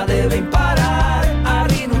prima deve imparare a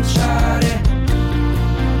rinunciare.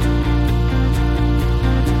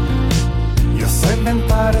 Io so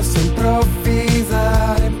inventare, so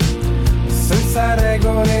improvvisare, senza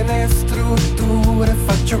regole né strutture,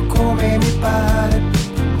 faccio come mi pare,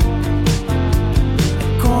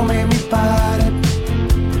 come mi pare.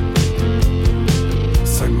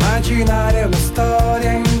 So immaginare una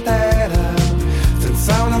storia intera,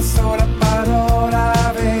 senza una sola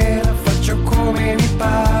parola vera, faccio come mi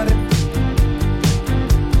pare,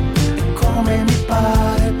 come mi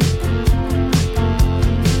pare.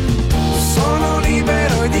 Sono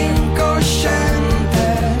libero ed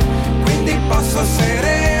incosciente, quindi posso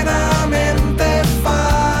serenamente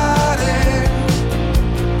fare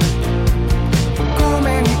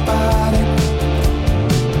come mi pare.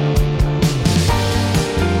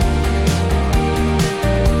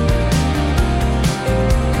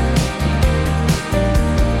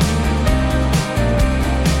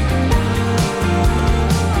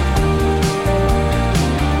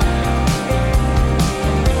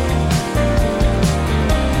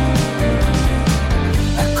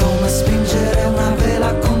 È come spingere una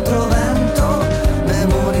vela contro vento,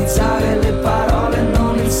 memorizzare le parole e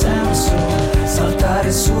non il senso,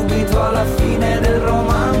 saltare subito alla fine del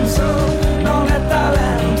romanzo, non è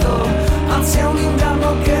talento, anzi è un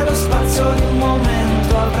inganno che lo spazio di un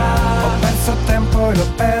momento avrà. Ho perso tempo e lo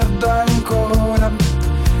perdo ancora,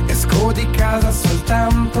 esco di casa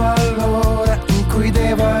soltanto all'ora in cui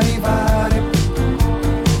devo arrivare,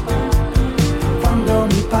 quando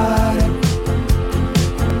mi pare.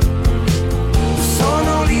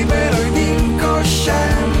 Sono libero ed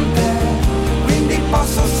incosciente, quindi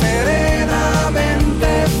posso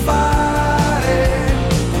serenamente fare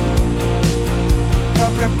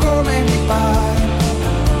proprio come mi pare.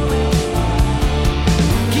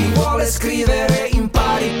 Chi vuole scrivere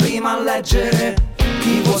impari prima a leggere,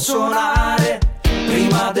 chi vuol suonare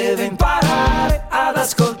prima deve imparare ad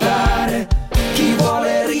ascoltare, chi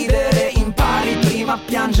vuole ridere impari prima a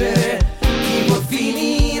piangere, chi vuol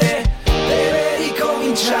finire deve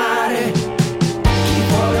ricominciare, chi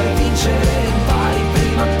vuole vincere impari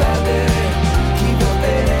prima a perdere, chi vuol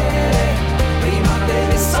tenere prima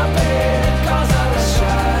deve sapere cosa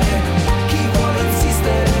lasciare, chi vuole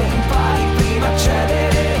insistere impari prima a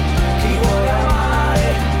cedere, chi vuole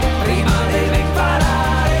amare prima deve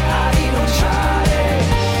imparare a rinunciare.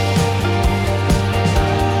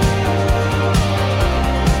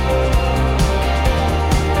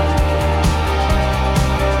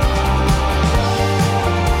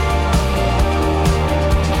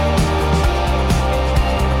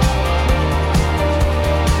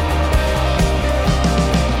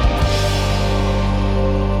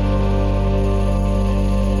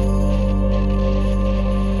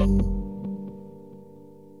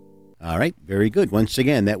 All right, very good. Once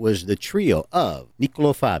again, that was the trio of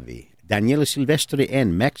Niccolò Fabi, Daniele Silvestri,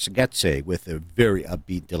 and Max Gazze with a very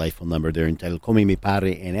upbeat, delightful number there entitled Come Mi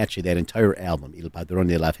Pare, and actually that entire album, Il Padrone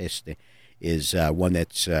della Festa, is one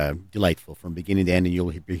that's delightful from beginning to end, and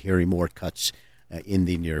you'll be hearing more cuts in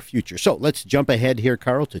the near future. So let's jump ahead here,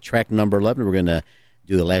 Carl, to track number 11. We're going to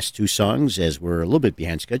do the last two songs as we're a little bit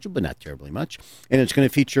behind schedule, but not terribly much. And it's going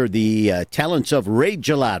to feature the talents of Ray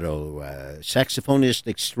Gelato, saxophonist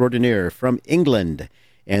extraordinaire from England,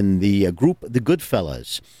 and the group The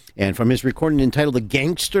Goodfellas. And from his recording entitled The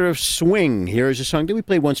Gangster of Swing, here is a song that we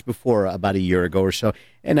played once before about a year ago or so,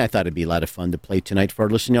 and I thought it'd be a lot of fun to play tonight for our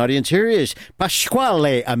listening audience. Here is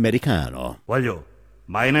Pasquale Americano. Voglio.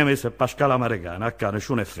 My name is Pasquale Americano, ecco,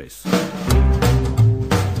 nessuno è fesso.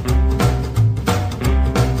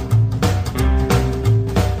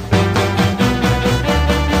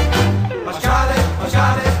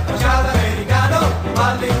 Pasquale americano,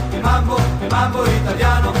 balli il mambo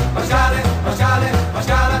italiano. Pasquale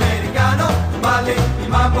americano, balli il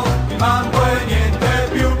mambo e niente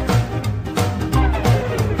più.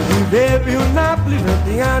 Vivevi a Napoli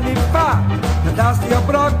 20 anni fa, da tasti a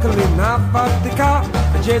broccoli, una fatica,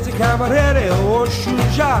 facesi cameriere o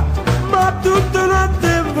sciuggia, ma tutto non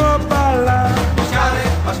devo ballare.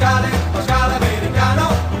 Pasquale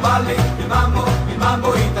americano, balli il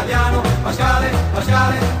mambo italiano. Pasquale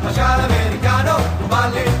americano,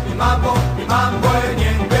 balli il mambo e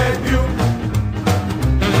niente più.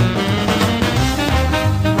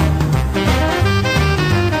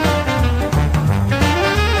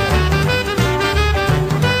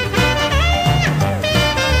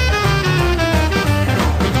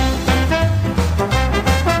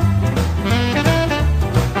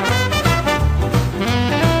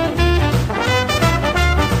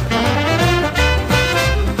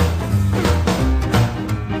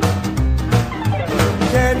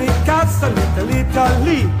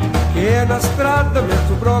 Lì, che è una strada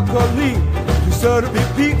mezzo broccoli, ti servi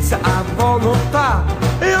pizza a volontà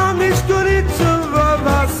e ogni scorizzo va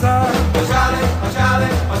passare.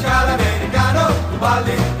 Pasquale americano,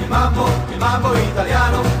 balli il mambo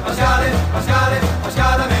italiano. Pasquale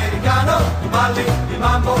americano, balli il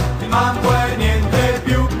mambo e niente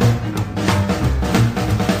più.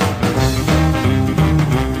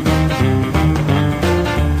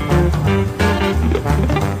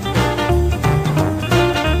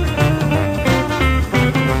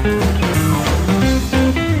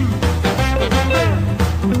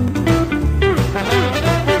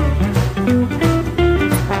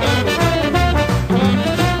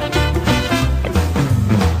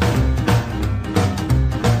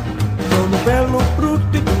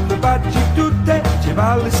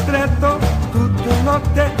 Valle stretto, tutta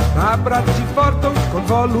notte, abbracci forti con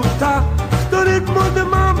volontà, sto ritmo di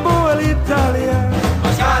mambo è l'italiano.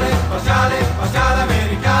 Pasquale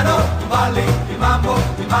americano, balli il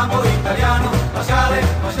mambo italiano. Pasquale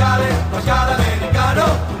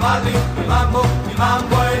americano, balli il mambo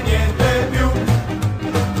e niente più.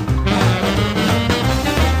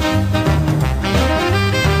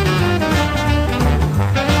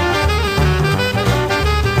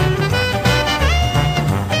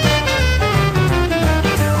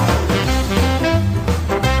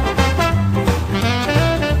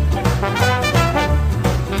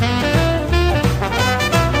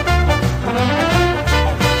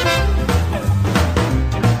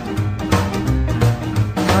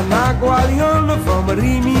 From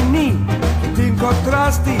Rimini, ti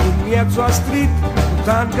incontrasti in mezzo a street, un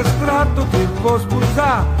tanto stratto ti può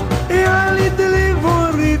sposare e ali te li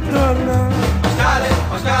vuoi ritornare.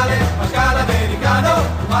 Pasquale americano,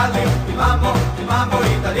 balli il mambo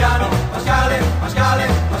italiano. Pasquale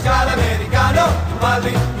americano,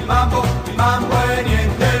 balli il mambo e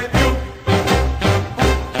niente più.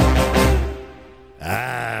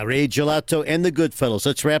 Ray Gelato and the Goodfellas.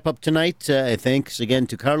 Let's wrap up tonight. Thanks again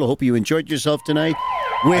to Carlo. Hope you enjoyed yourself tonight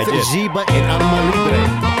with Ziba and Alma Libre.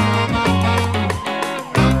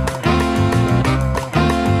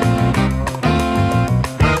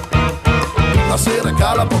 La sera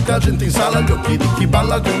cala, poca gente in sala, gli occhi di chi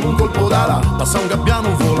balla con un colpo d'ala. Passa un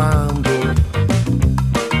gabbiano volando,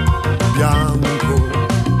 bianco.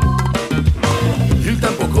 Il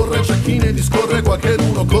tempo corre, c'è chi ne discorre,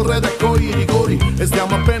 qualcheduno corre ed ecco i rigori. E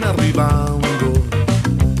stiamo appena arrivando,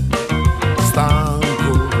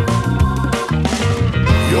 stanco.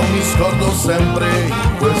 Io mi scordo sempre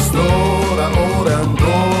in quest'ora, ora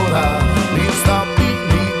ancora,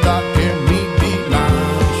 l'instabilità che mi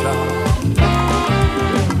bilancia.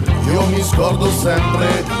 Io mi scordo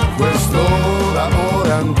sempre in quest'ora,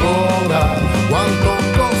 ora ancora, quanto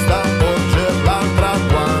costa porgere l'altra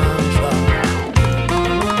guancia.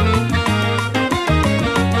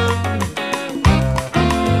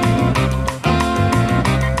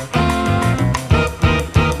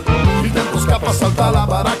 Salta la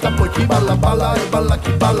baracca, poi chi balla balla e balla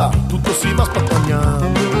chi balla, tutto si va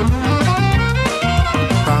spattagnando.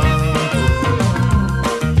 Tanto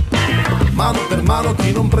mano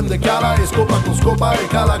chi non prende cala e scopa con scopa e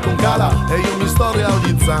cala con cala e io mi sto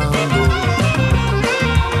realizzando,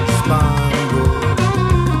 spango.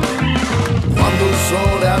 Quando il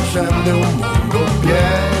sole accende un mondo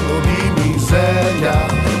pieno di miseria,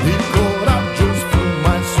 il coraggio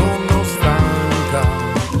sfuma e sono stanca,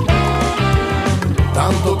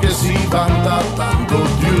 tanto che si vanta tanto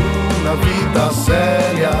di una vita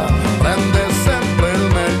seria, prende sempre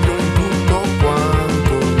il meglio in tutto quanto.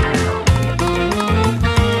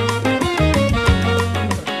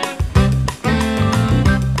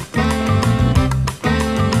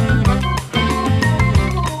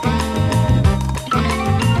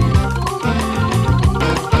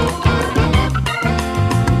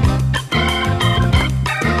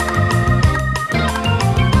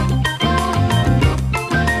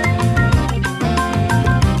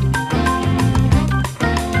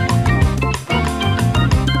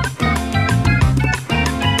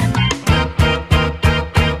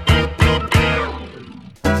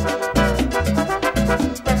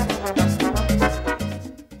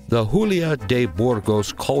 The Julia de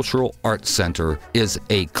Burgos Cultural Arts Center is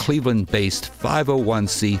a Cleveland-based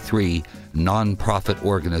 501c3 nonprofit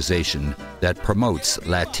organization that promotes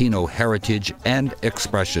Latino heritage and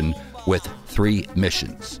expression with 3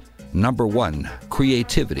 missions. Number 1,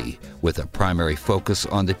 creativity, with a primary focus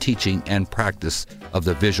on the teaching and practice of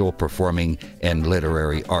the visual, performing, and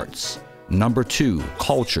literary arts. Number 2,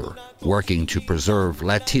 culture, working to preserve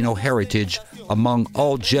Latino heritage among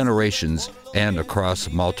all generations and across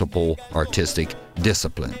multiple artistic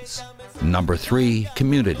disciplines. Number 3,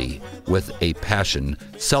 community, with a passion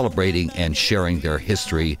celebrating and sharing their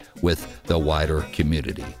history with the wider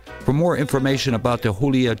community. For more information about the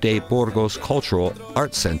Julia de Burgos Cultural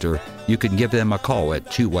Arts Center, you can give them a call at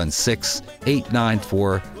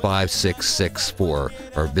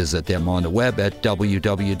 216-894-5664 or visit them on the web at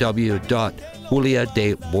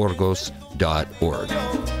www.juliadeburgos.org.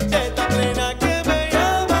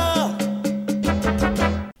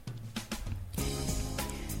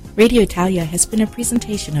 Radio Italia has been a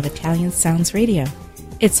presentation of Italian Sounds Radio.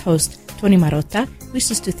 Its host, Tony Marotta,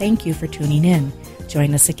 wishes to thank you for tuning in.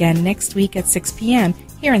 Join us again next week at 6 p.m.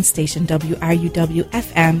 here on station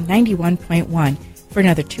WRUW-FM 91.1 for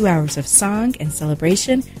another 2 hours of song and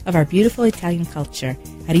celebration of our beautiful Italian culture.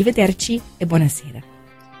 Arrivederci e buonasera.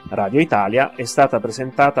 Radio Italia è stata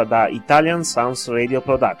presentata da Italian Sounds Radio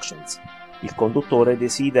Productions. Il conduttore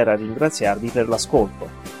desidera ringraziarvi per l'ascolto.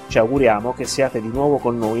 Ci auguriamo che siate di nuovo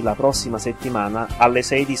con noi la prossima settimana alle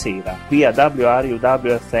 6 di sera, qui a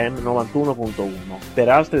WRUW-FM 91.1, per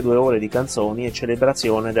altre 2 ore di canzoni e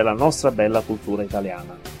celebrazione della nostra bella cultura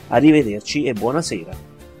italiana. Arrivederci e buonasera.